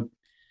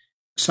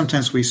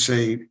sometimes we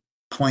say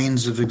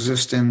planes of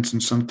existence,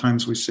 and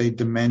sometimes we say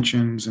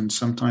dimensions, and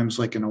sometimes,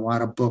 like in a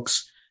lot of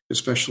books,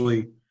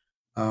 especially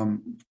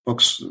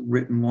books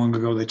written long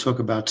ago, they talk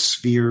about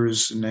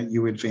spheres and that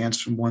you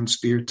advance from one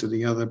sphere to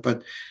the other.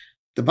 But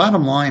the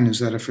bottom line is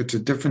that if it's a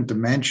different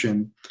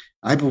dimension,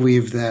 I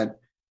believe that,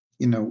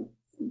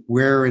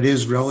 where it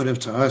is relative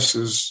to us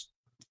is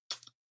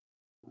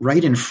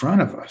right in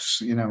front of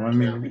us.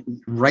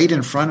 Right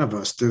in front of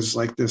us, there's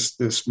like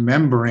this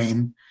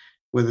membrane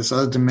where this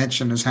other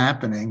dimension is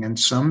happening. And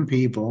some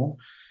people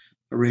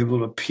are able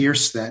to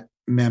pierce that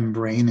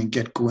membrane and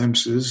get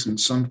glimpses, and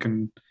some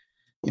can,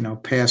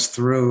 pass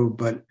through.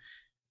 But,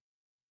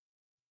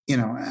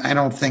 I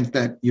don't think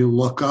that you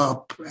look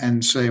up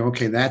and say,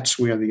 okay, that's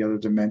where the other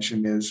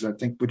dimension is. I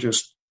think we're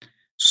just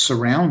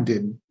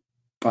surrounded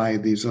by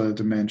these other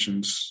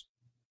dimensions.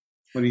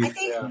 What do you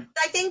think?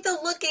 I think the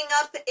looking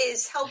up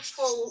is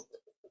helpful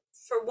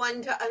for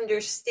one to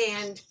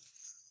understand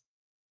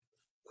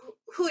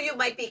who you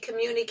might be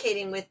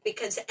communicating with,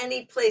 because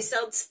any place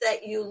else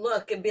that you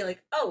look and be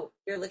like, oh,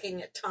 you're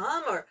looking at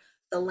Tom or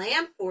the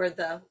lamp or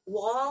the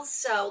wall.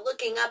 So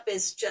looking up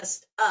is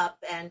just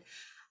up.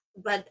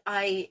 But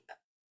I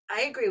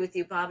agree with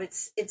you, Bob.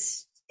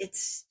 It's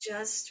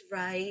just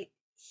right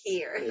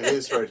here. It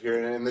is right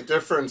here. And the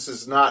difference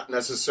is not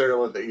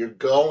necessarily that you're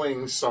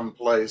going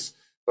someplace,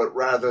 but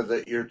rather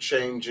that you're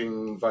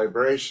changing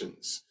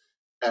vibrations.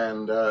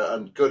 And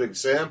a good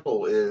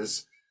example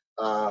is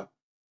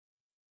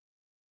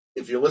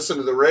if you listen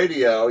to the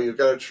radio, you've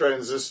got a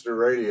transistor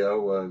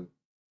radio.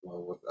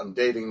 Well, I'm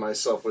dating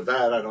myself with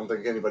that. I don't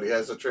think anybody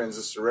has a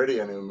transistor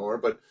radio anymore,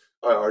 but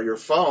or your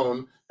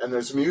phone, and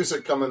there's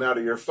music coming out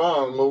of your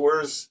phone. Well,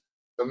 where's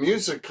the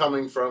music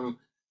coming from?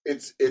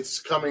 It's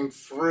coming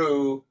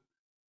through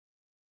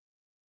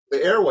the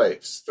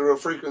airwaves, through a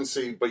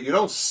frequency, but you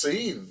don't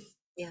see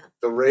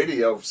the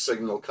radio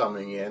signal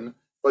coming in,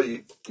 but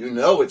you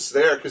know it's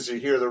there because you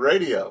hear the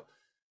radio.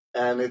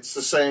 And it's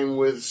the same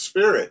with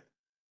spirit.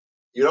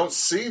 You don't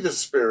see the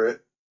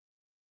spirit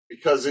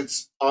because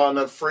it's on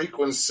a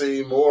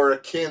frequency more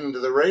akin to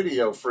the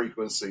radio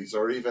frequencies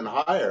or even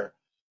higher.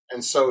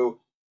 And so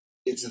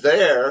it's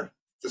there,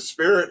 the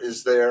spirit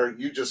is there,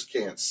 you just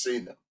can't see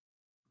them.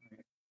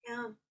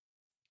 Yeah.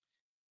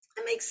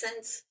 That makes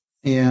sense.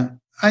 Yeah.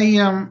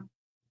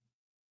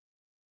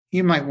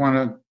 You might want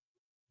to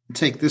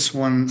take this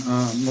one,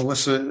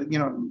 Melissa. You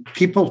know,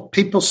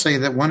 people say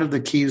that one of the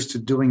keys to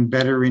doing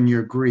better in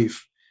your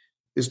grief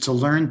is to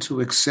learn to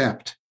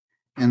accept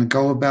and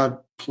go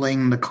about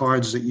playing the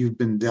cards that you've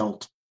been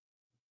dealt.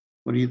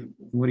 What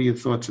are your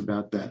thoughts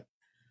about that?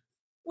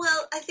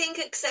 Well, I think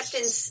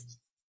acceptance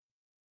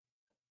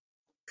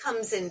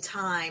comes in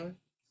time.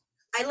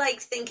 I like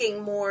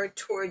thinking more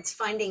towards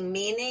finding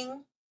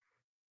meaning,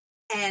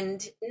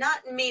 and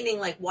not meaning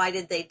like why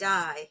did they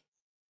die,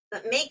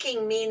 but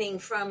making meaning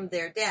from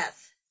their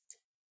death,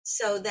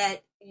 so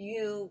that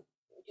you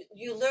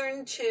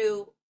learn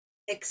to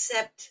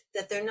accept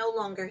that they're no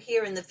longer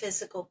here in the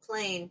physical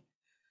plane,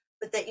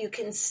 but that you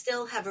can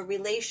still have a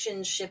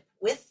relationship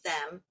with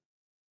them,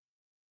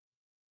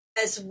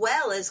 as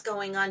well as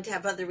going on to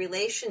have other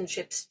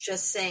relationships.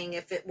 Just saying,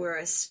 if it were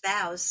a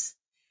spouse,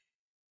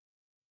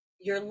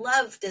 your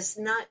love does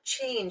not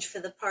change for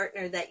the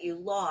partner that you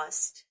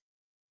lost.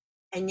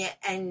 And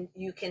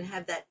you can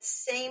have that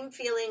same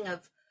feeling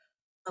of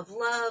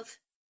love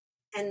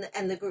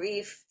and the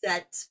grief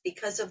that's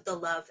because of the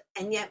love,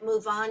 and yet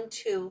move on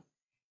to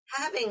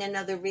having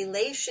another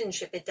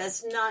relationship. It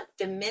does not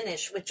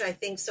diminish, which I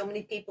think so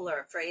many people are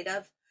afraid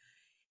of.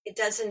 It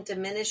doesn't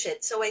diminish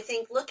it. So I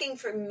think looking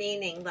for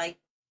meaning, like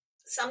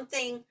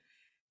something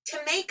to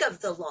make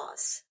of the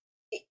loss,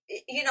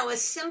 you know, a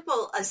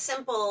simple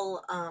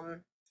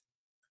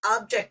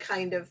object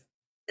kind of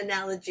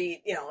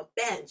analogy, you know, a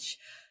bench,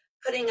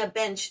 putting a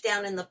bench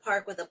down in the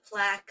park with a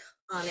plaque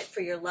on it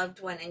for your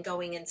loved one, and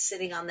going and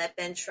sitting on that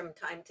bench from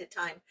time to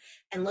time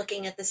and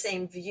looking at the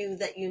same view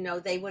that you know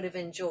they would have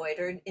enjoyed,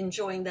 or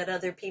enjoying that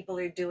other people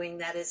are doing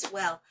that as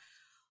well.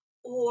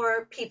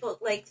 Or people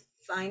like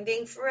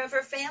finding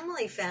Forever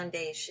Family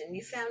Foundation.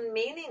 You found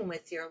meaning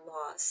with your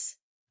loss,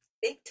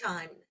 big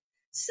time.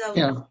 So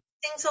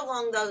things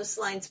along those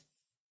lines,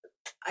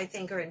 I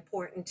think, are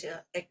important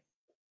to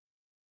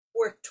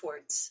work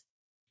towards.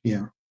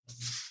 Yeah.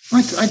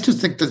 I just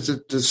think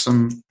that there's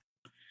some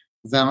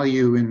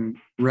value in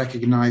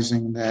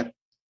recognizing that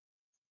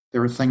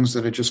there are things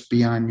that are just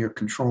beyond your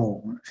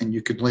control, and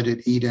you could let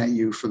it eat at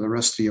you for the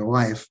rest of your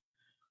life,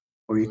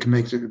 or you can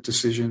make the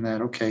decision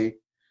that, okay,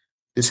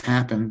 this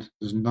happened.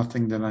 There's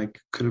nothing that I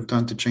could have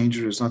done to change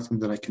it. There's nothing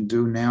that I can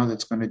do now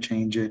that's going to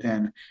change it.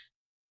 And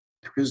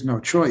there is no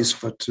choice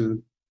but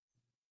to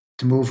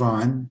move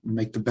on and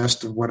make the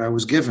best of what I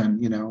was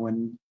given, you know,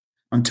 and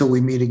until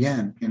we meet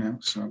again, you know.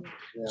 So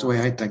that's the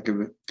way I think of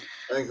it.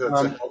 I think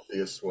that's the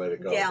healthiest way to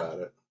go about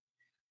it.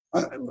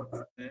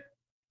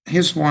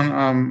 Here's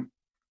one.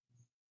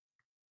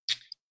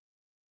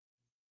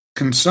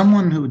 Can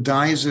someone who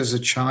dies as a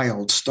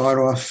child start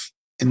off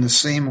in the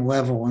same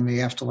level in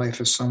the afterlife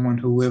as someone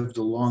who lived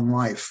a long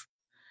life?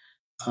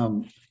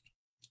 I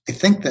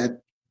think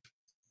that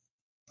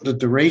the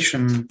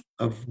duration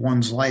of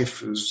one's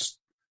life is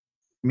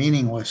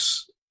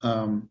meaningless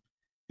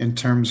in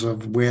terms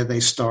of where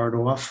they start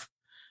off.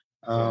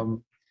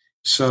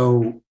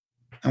 So,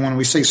 and when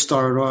we say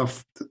start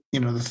off, you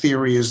know, the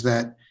theory is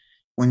that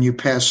when you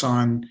pass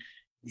on,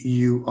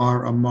 you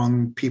are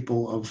among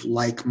people of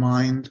like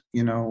mind,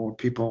 you know, or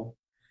people,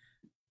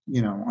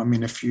 you know, I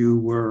mean, if you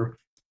were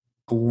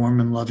a warm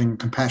and loving,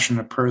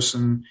 compassionate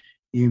person,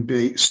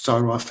 you'd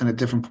start off in a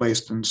different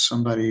place than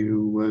somebody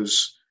who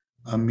was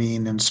a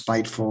mean and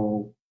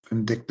spiteful,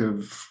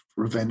 vindictive,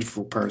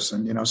 revengeful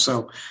person, you know.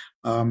 So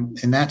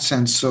in that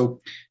sense,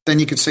 so then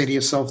you could say to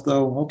yourself,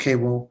 though, okay,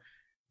 well,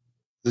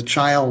 the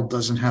child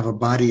doesn't have a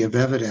body of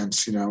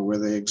evidence, you know, where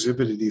they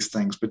exhibited these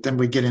things. But then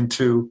we get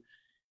into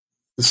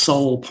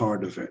soul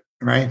part of it,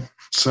 right?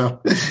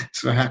 So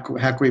how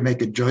can we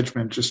make a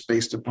judgment just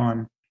based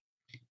upon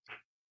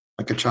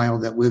like a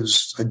child that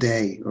lives a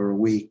day or a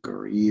week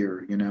or a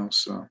year,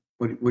 So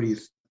what do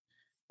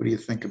you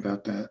think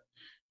about that?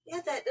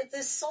 Yeah, that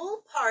the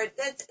soul part,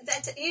 that's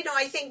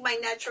I think my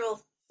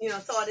natural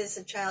thought is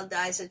a child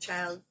dies, a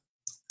child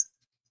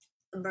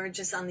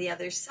emerges on the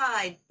other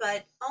side,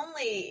 but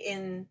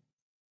only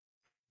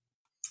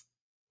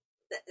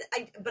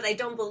but I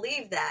don't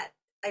believe that.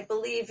 I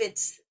believe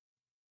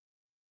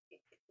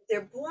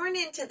they're born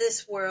into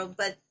this world,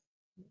 but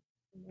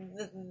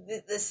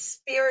the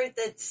spirit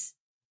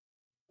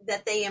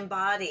that they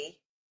embody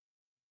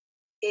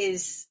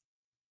is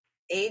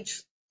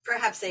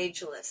perhaps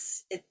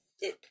ageless. It's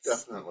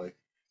definitely.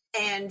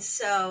 And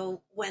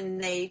so when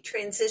they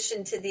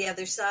transition to the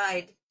other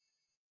side,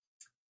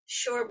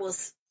 sure,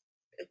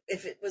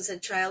 if it was a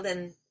child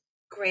and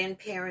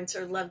grandparents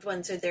or loved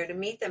ones are there to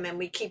meet them, and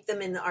we keep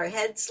them in our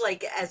heads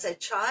like as a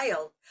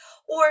child,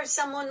 or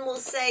someone will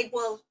say,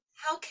 well,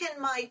 how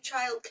can my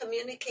child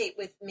communicate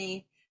with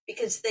me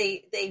because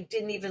they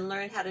didn't even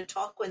learn how to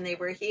talk when they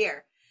were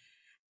here?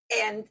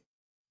 And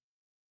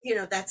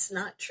that's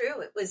not true.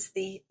 It was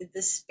the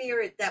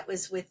spirit that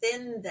was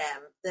within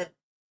them, the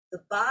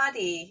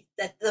body,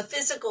 that the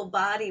physical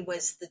body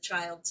was the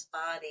child's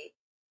body,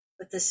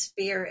 but the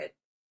spirit.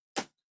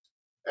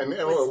 And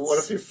what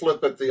if you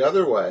flip it the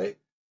other way?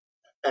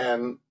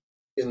 And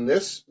in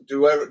this,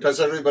 does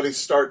everybody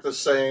start the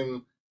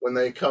same when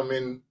they come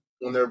in,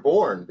 when they're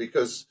born?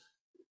 Because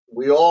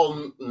we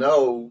all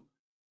know,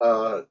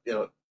 7,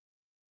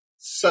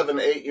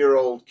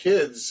 8-year-old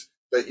kids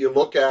that you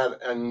look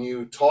at and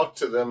you talk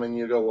to them and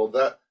you go,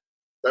 well,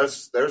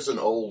 there's an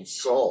old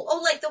soul.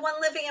 Oh, like the one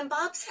living in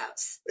Bob's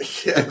house.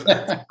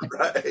 Yeah,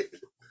 right.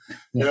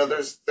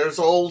 There's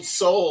old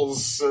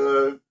souls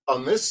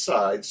on this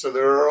side, so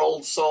there are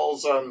old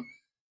souls on.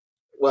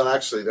 Well,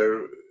 actually,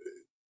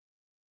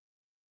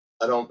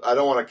 I don't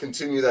want to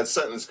continue that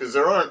sentence because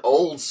there aren't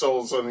old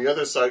souls on the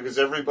other side because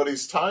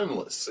everybody's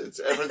timeless.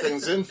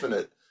 Everything's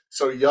infinite.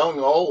 So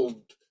young,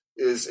 old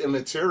is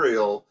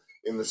immaterial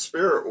in the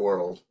spirit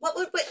world.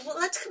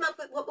 Let's come up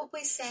with what would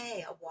we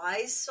say? A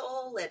wise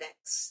soul, an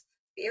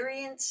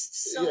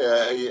experienced soul?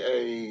 Yeah,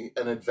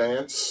 an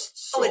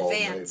advanced soul. Oh,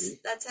 advanced. Maybe.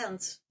 That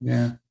sounds.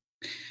 Yeah.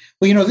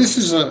 Well, this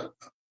is a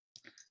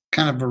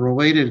kind of a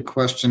related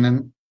question,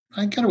 and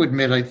I got to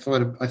admit, I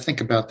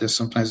think about this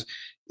sometimes.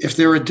 If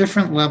there are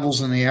different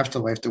levels in the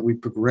afterlife that we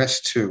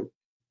progress to,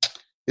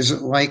 is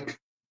it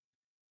like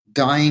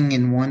dying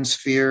in one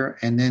sphere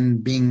and then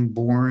being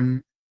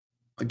born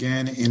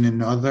again in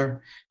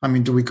another? I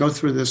mean, do we go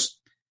through this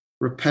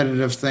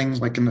repetitive things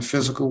like in the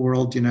physical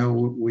world?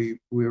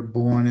 We're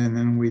born and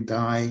then we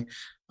die.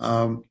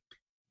 In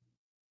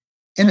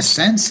a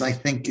sense, I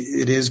think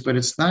it is, but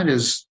it's not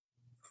as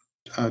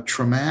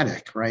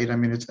traumatic, right? I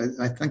mean,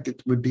 I think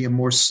it would be a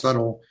more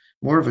subtle,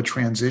 more of a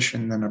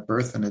transition than a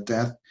birth and a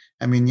death.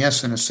 I mean,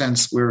 yes, in a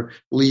sense, we're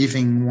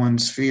leaving one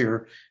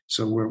sphere,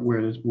 so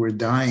we're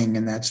dying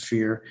in that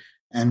sphere,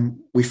 and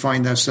we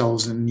find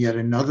ourselves in yet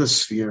another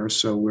sphere,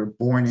 so we're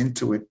born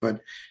into it. But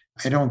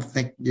I don't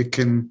think you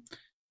can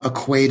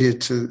equate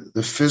it to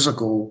the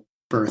physical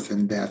birth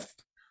and death.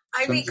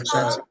 I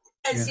recall,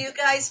 as you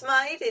guys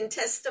might, in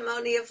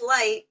Testimony of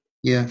Light,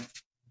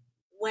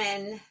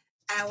 when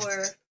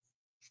our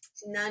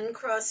nun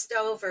crossed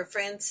over,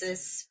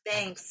 Frances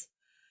Banks,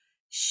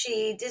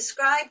 she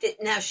described it.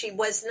 Now, she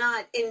was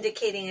not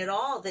indicating at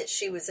all that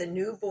she was a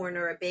newborn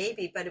or a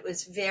baby, but it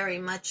was very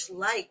much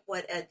like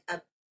what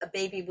a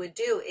baby would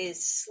do,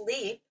 is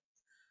sleep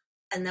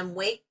and then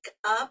wake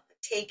up,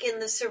 take in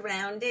the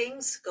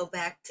surroundings, go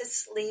back to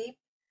sleep.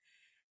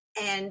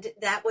 And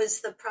that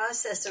was the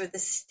process or the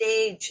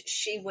stage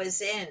she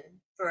was in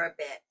for a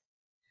bit.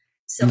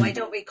 So I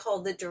don't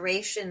recall the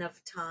duration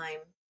of time,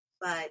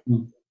 but...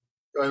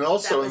 And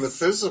also in the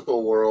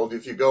physical world,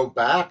 if you go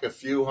back a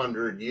few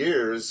hundred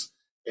years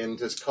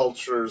into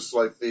cultures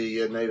like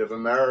the Native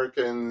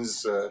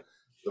Americans, the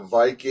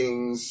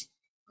Vikings,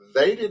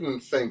 they didn't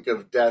think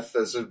of death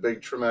as a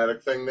big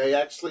traumatic thing. They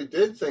actually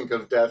did think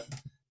of death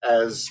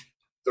as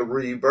the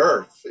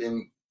rebirth.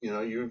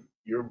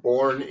 You're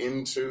born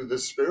into the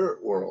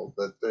spirit world.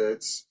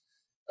 That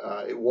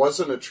it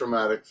wasn't a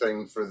traumatic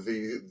thing for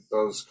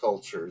those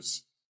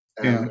cultures,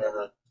 and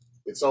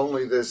it's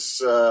only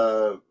this.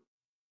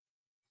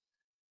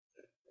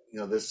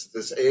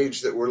 This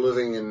age that we're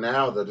living in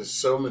now that is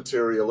so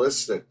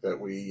materialistic that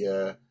we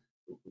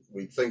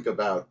think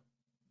about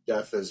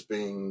death as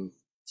being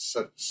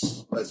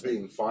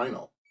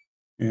final.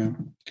 Yeah.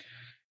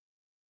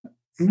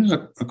 There's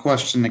a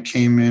question that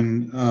came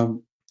in.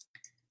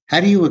 How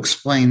do you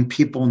explain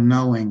people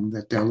knowing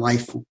that their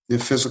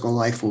physical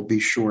life will be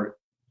short?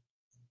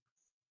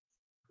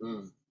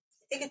 I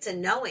think it's a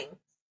knowing.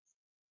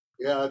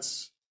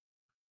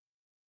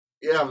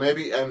 Yeah,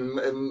 maybe,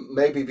 and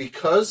maybe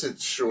because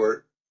it's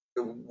short,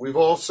 we've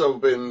also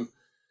been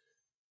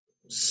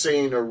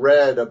seen or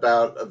read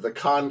about the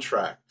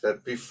contract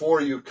that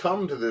before you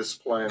come to this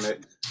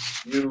planet,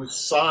 you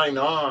sign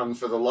on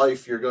for the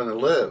life you're going to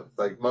live.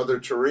 Like Mother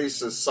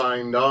Teresa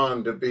signed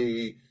on to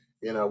be,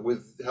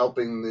 with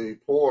helping the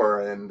poor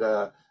and,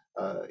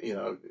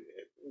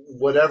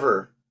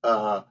 whatever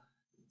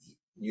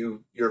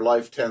your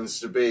life tends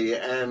to be.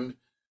 And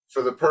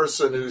for the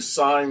person who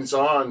signs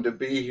on to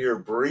be here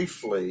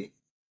briefly,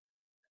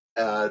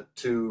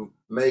 to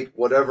make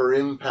whatever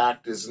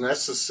impact is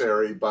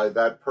necessary by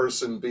that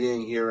person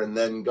being here and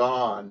then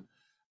gone,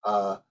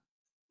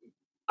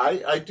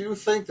 I do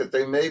think that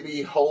they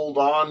maybe hold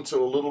on to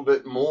a little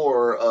bit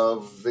more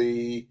of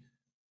the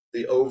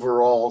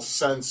overall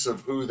sense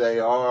of who they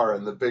are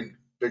and the big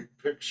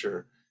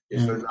picture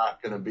if they're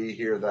not going to be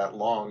here that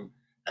long.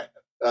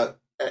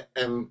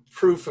 And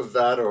proof of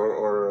that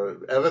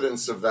or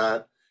evidence of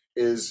that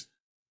is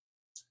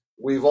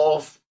we've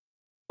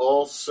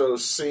also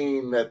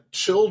seen that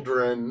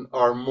children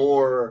are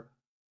more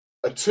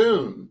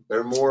attuned,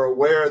 they're more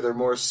aware, they're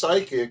more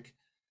psychic,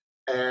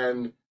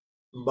 and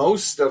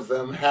most of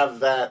them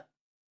have that,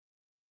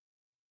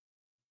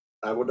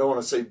 I don't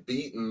want to say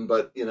beaten,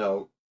 but,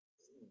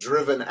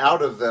 driven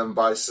out of them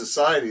by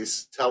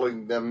societies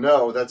telling them,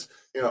 no, that's,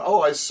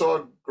 I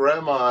saw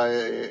grandma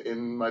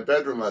in my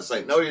bedroom last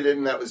night. No, you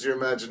didn't. That was your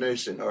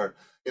imagination. Or,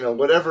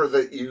 whatever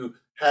that you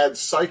had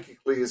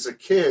psychically as a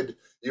kid,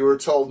 you were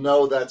told,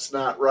 no, that's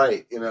not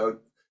right.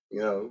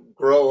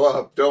 Grow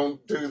up,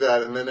 don't do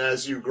that. And then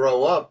as you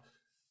grow up,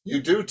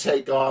 you do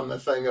take on the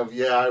thing of,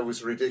 I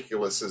was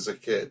ridiculous as a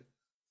kid.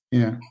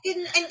 Yeah.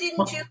 Didn't you,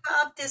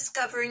 Bob,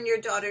 discover in your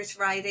daughter's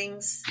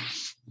writings?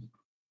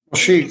 Well,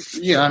 she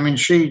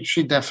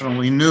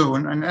definitely knew.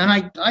 And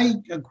I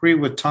agree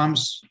with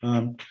Tom's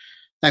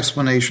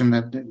explanation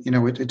that,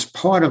 it's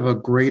part of a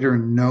greater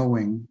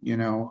knowing,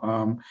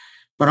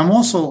 but I'm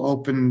also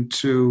open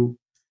to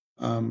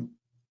an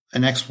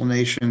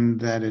explanation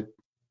that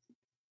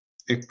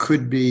it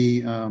could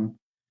be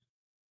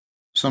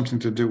something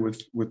to do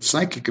with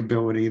psychic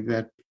ability,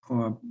 that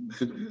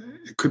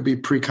it could be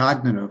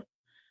precognitive.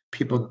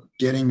 People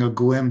getting a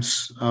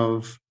glimpse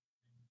of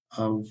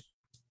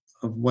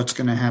what's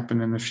going to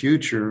happen in the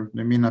future.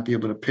 They may not be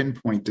able to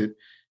pinpoint it,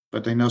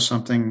 but they know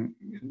something,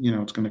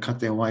 it's going to cut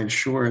their lives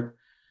short.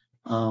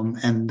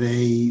 And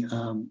they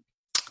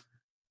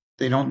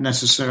don't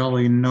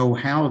necessarily know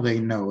how they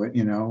know it,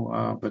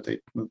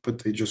 but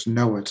they just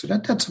know it. So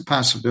that's a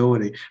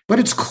possibility, but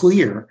it's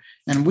clear.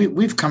 And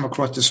we've come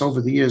across this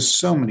over the years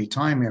so many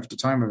time after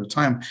time after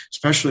time,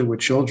 especially with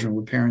children,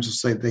 with parents who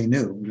say they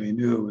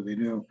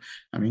knew.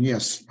 I mean,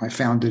 yes, I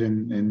found it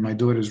in my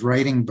daughter's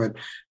writing, but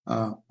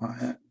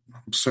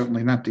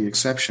certainly not the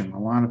exception. A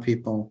lot of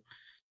people,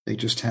 they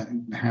just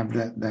have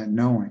that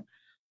knowing.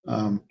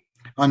 On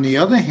the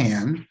other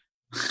hand,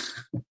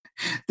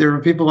 there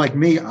are people like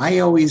me. I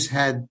always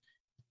had,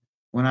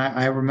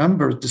 I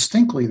remember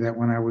distinctly that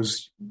when I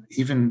was,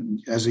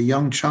 even as a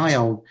young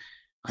child,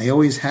 I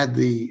always had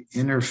the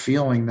inner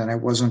feeling that I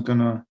wasn't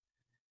gonna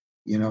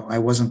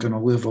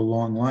live a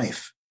long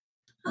life.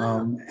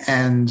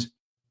 And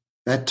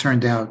that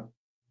turned out,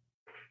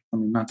 I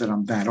mean, not that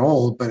I'm that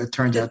old, but it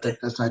turned out that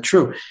that's not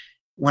true.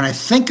 When I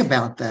think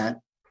about that,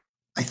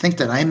 I think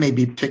that I may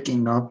be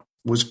picking up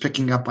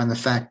on the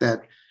fact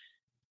that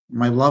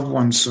my loved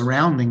ones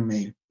surrounding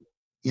me,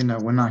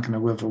 we're not going to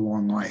live a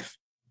long life,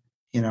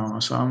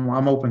 so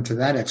I'm open to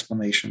that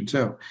explanation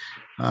too.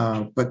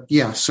 But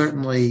yeah,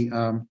 certainly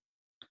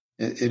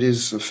it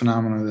is a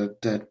phenomenon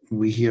that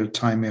we hear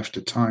time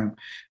after time.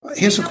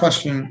 Here's a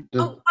question.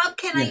 Can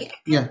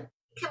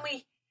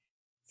we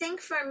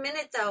think for a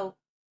minute though,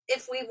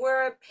 if we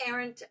were a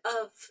parent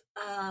of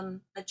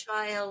a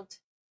child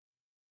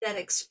that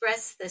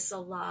expressed this a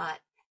lot,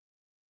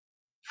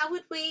 how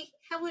would we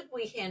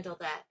handle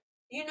that?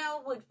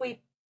 Would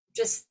we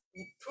just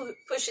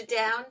push it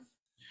down?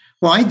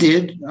 Well, I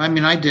did. I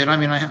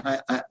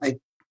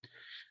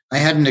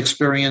had an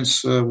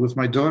experience with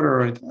my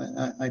daughter.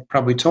 I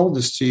probably told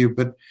this to you,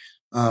 but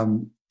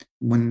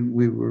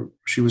when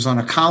she was on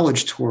a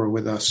college tour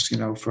with us,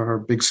 for her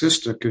big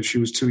sister, because she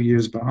was 2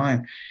 years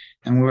behind,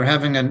 and we were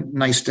having a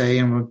nice day,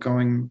 and we're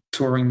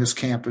touring this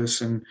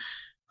campus, and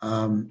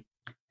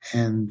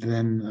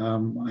then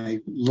I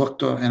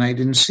looked and I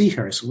didn't see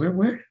her. So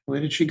where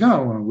did she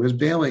go? Where's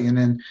Bailey? And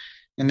then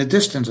in the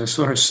distance, I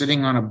saw her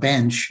sitting on a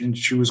bench, and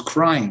she was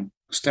crying,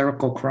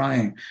 hysterical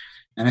crying.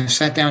 And I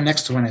sat down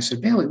next to her and I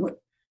said, Bailey, what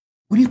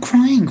are you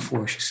crying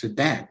for? She said,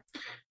 Dad,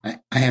 I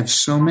have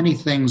so many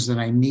things that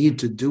I need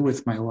to do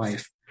with my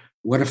life.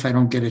 What if I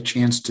don't get a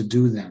chance to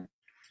do them?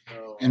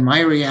 Oh. And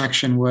my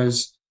reaction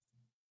was,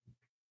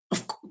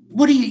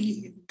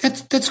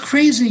 that's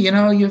crazy.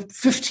 You're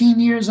 15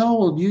 years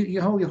old.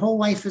 Your whole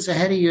life is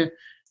ahead of you.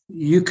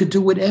 You could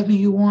do whatever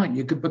you want.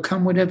 You could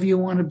become whatever you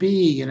want to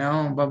be,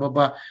 blah, blah,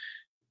 blah.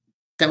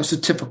 That was the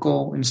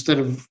typical,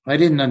 I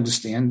didn't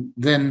understand.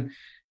 Then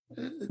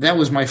that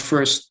was my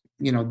first,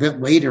 that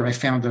later I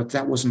found out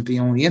that wasn't the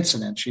only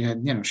incident. She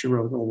had, she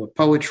wrote all the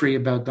poetry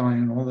about dying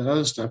and all that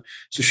other stuff.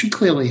 So she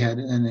clearly had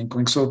an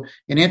inkling. So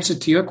in answer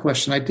to your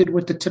question, I did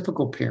what the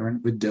typical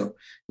parent would do.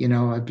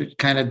 I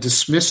kind of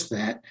dismissed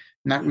that.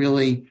 Not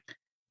really.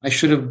 I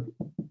should have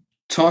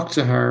talked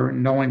to her,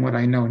 knowing what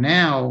I know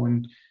now,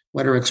 and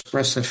let her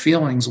express her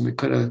feelings, and we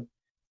could have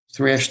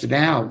thrashed it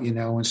out,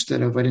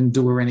 instead of I didn't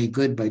do her any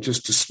good by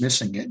just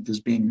dismissing it as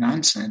being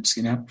nonsense,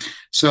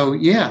 So,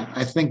 yeah,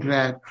 I think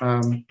that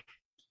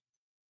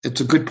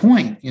it's a good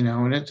point,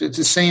 and it's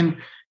the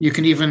same. You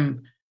can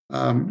even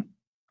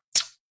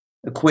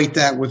equate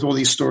that with all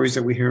these stories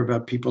that we hear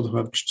about people who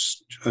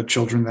have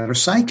children that are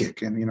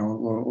psychic and,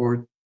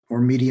 or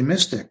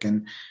mediumistic,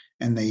 and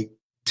they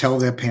tell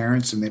their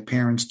parents, and their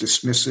parents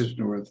dismiss it,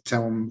 or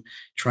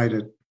try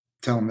to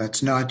tell them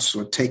that's nuts,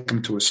 or take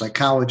them to a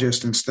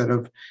psychologist instead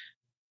of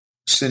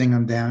sitting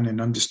them down and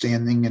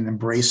understanding and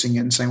embracing it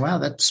and saying, wow,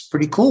 that's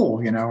pretty cool,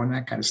 and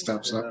that kind of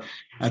stuff. So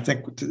I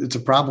think it's a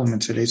problem in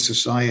today's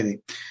society.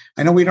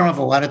 I know we don't have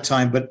a lot of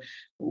time, but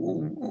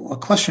a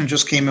question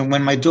just came in.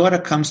 When my daughter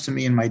comes to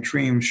me in my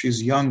dream,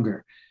 she's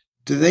younger.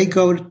 Do they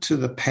go to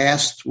the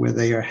past where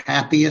they are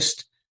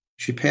happiest?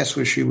 She passed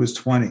when she was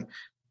 20.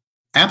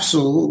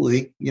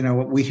 Absolutely.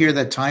 We hear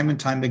that time and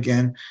time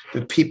again,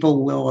 that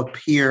people will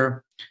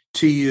appear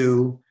to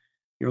you,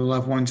 your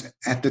loved ones,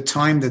 at the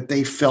time that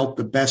they felt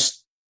the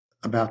best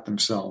about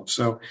themselves.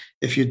 So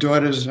if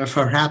if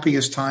her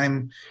happiest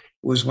time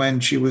was when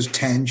she was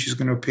 10, she's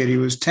going to appear to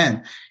you as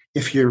 10.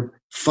 If your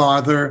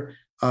father,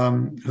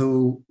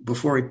 who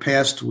before he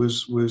passed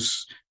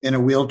was in a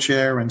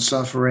wheelchair and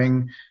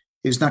suffering,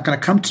 he's not going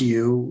to come to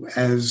you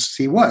as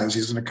he was.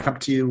 He's going to come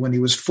to you when he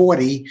was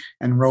 40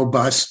 and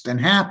robust and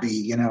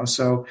happy,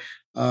 So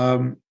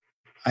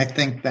I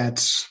think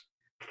that's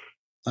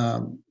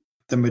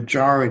the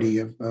majority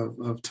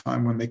of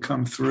time when they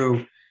come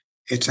through,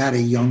 it's at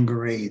a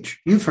younger age.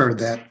 You've heard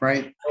that,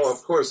 right? Oh,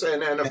 of course.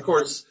 And of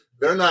course,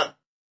 they're not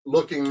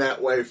looking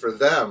that way for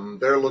them.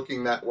 They're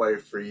looking that way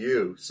for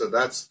you. So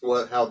that's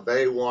how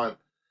they want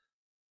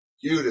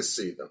you to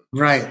see them.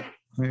 Right.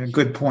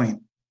 Good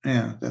point.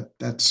 Yeah,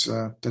 that's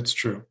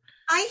true.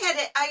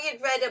 I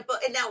had read a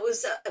book, and that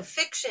was a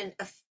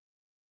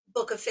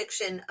book of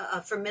fiction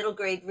for middle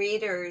grade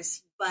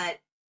readers, but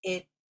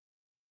it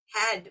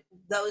had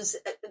those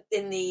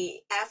in the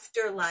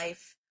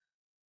afterlife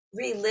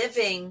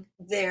reliving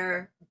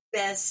their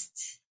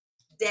best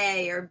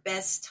day or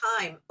best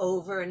time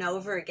over and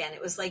over again.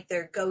 It was like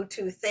their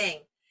go-to thing.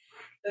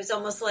 It was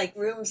almost like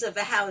rooms of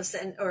a house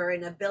or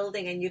in a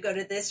building, and you go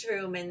to this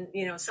room and,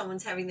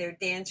 someone's having their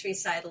dance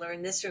recital, or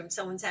in this room,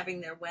 someone's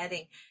having their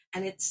wedding,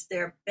 and it's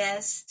their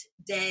best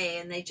day,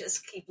 and they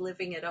just keep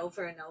living it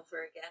over and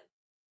over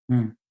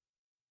again.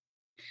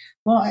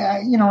 Well,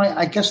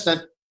 I guess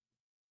that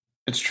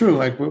it's true.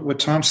 Like what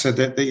Tom said,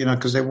 that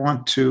because they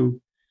want to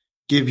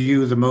give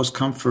you the most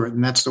comfort,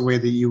 and that's the way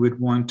that you would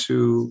want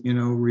to,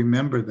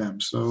 remember them.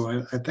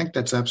 So I think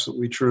that's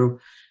absolutely true.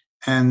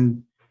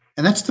 And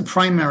that's the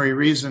primary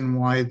reason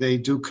why they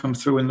do come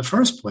through in the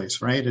first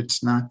place, right?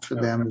 It's not for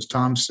them, as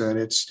Tom said,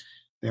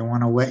 they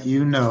want to let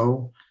you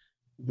know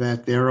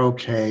that they're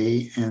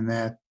okay and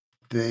that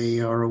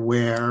they are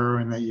aware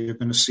and that you're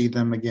going to see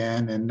them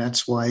again. And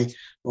that's why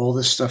all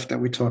this stuff that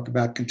we talk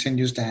about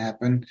continues to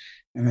happen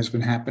and has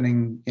been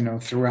happening,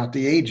 throughout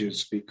the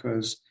ages,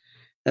 because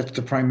that's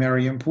the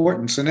primary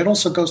importance. And it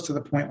also goes to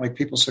the point, like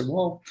people say,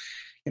 well,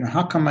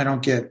 how come I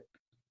don't get,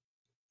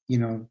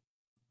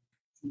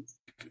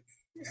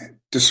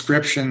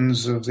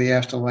 descriptions of the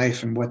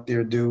afterlife and what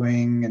they're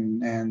doing,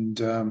 and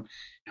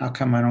how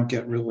come I don't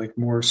get really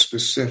more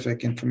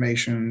specific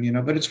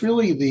information, but it's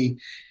really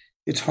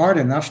it's hard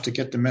enough to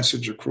get the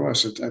message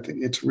across. I think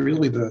it's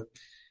really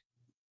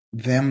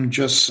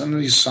some of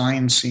these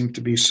signs seem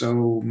to be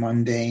so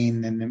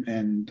mundane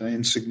and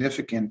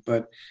insignificant,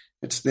 but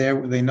it's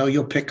there. They know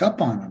you'll pick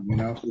up on them,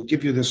 They'll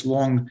give you this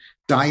long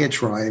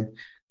diatribe.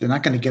 They're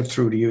not going to get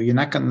through to you. You're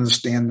not going to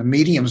understand. The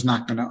medium's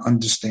not going to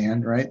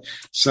understand, right?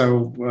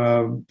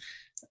 So,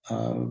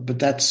 but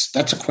that's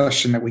a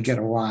question that we get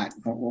a lot.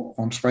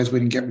 I'm surprised we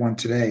didn't get one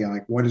today.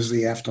 Like, what is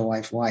the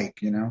afterlife like?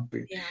 Yeah.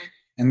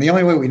 And the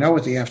only way we know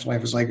what the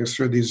afterlife is like is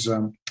through these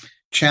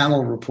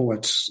channel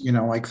reports.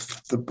 Like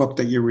the book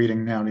that you're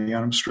reading now, The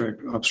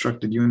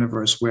Unobstructed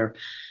Universe, where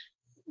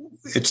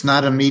it's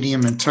not a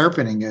medium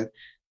interpreting it.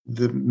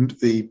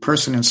 The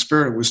person in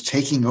spirit was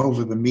taking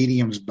over the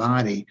medium's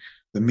body.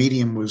 The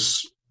medium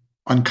was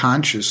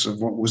unconscious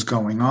of what was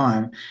going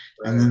on. Right.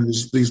 And then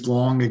these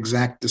long,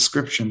 exact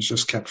descriptions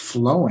just kept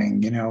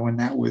flowing, and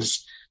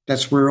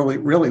that's really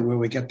where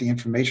we get the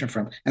information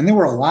from. And there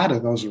were a lot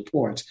of those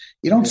reports.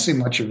 You don't see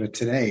much of it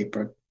today,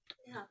 but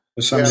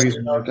for some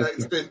reason.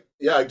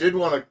 I did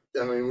want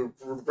to,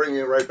 we're bringing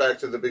it right back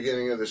to the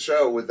beginning of the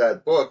show with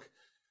that book,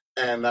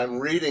 and I'm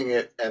reading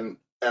it and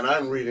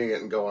I'm reading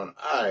it and going,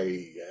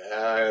 I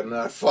am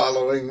not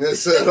following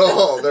this at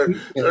all. They're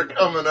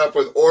coming up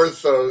with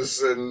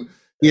orthos and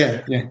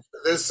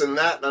this and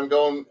that, and I'm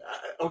going,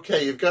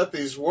 okay, you've got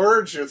these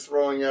words you're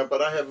throwing out,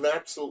 but I have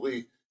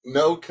absolutely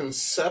no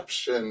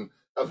conception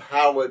of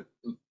how it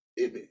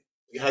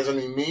has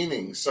any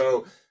meaning.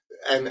 So,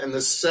 and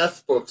the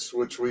Seth books,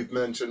 which we've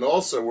mentioned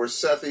also, where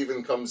Seth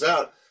even comes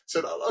out,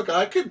 said, look,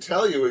 I could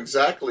tell you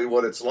exactly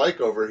what it's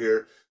like over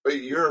here, but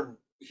you're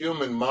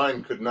human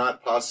mind could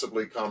not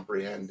possibly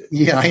comprehend it.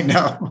 Yeah, I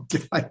know.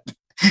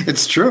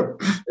 It's true.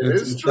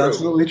 It's true.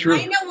 Absolutely true.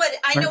 I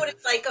know what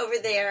it's like over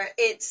there.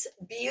 It's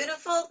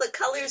beautiful. The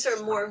colors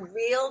are more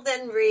real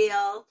than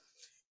real,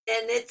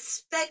 and it's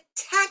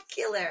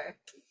spectacular.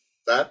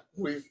 That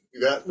we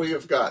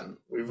have gotten.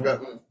 We've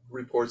gotten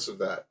reports of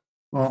that.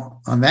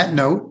 Well, on that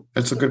note,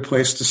 that's a good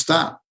place to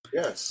stop.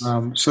 Yes.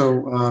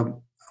 I'd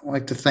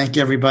like to thank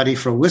everybody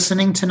for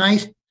listening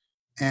tonight.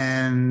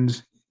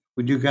 And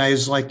would you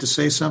guys like to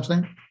say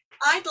something?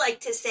 I'd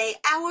like to say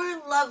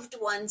our loved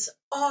ones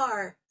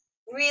are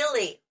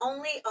really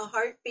only a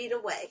heartbeat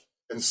away.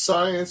 And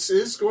science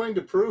is going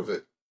to prove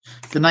it.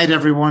 Good night,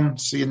 everyone.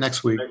 See you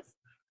next week.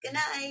 Good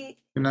night.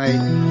 Good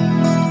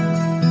night.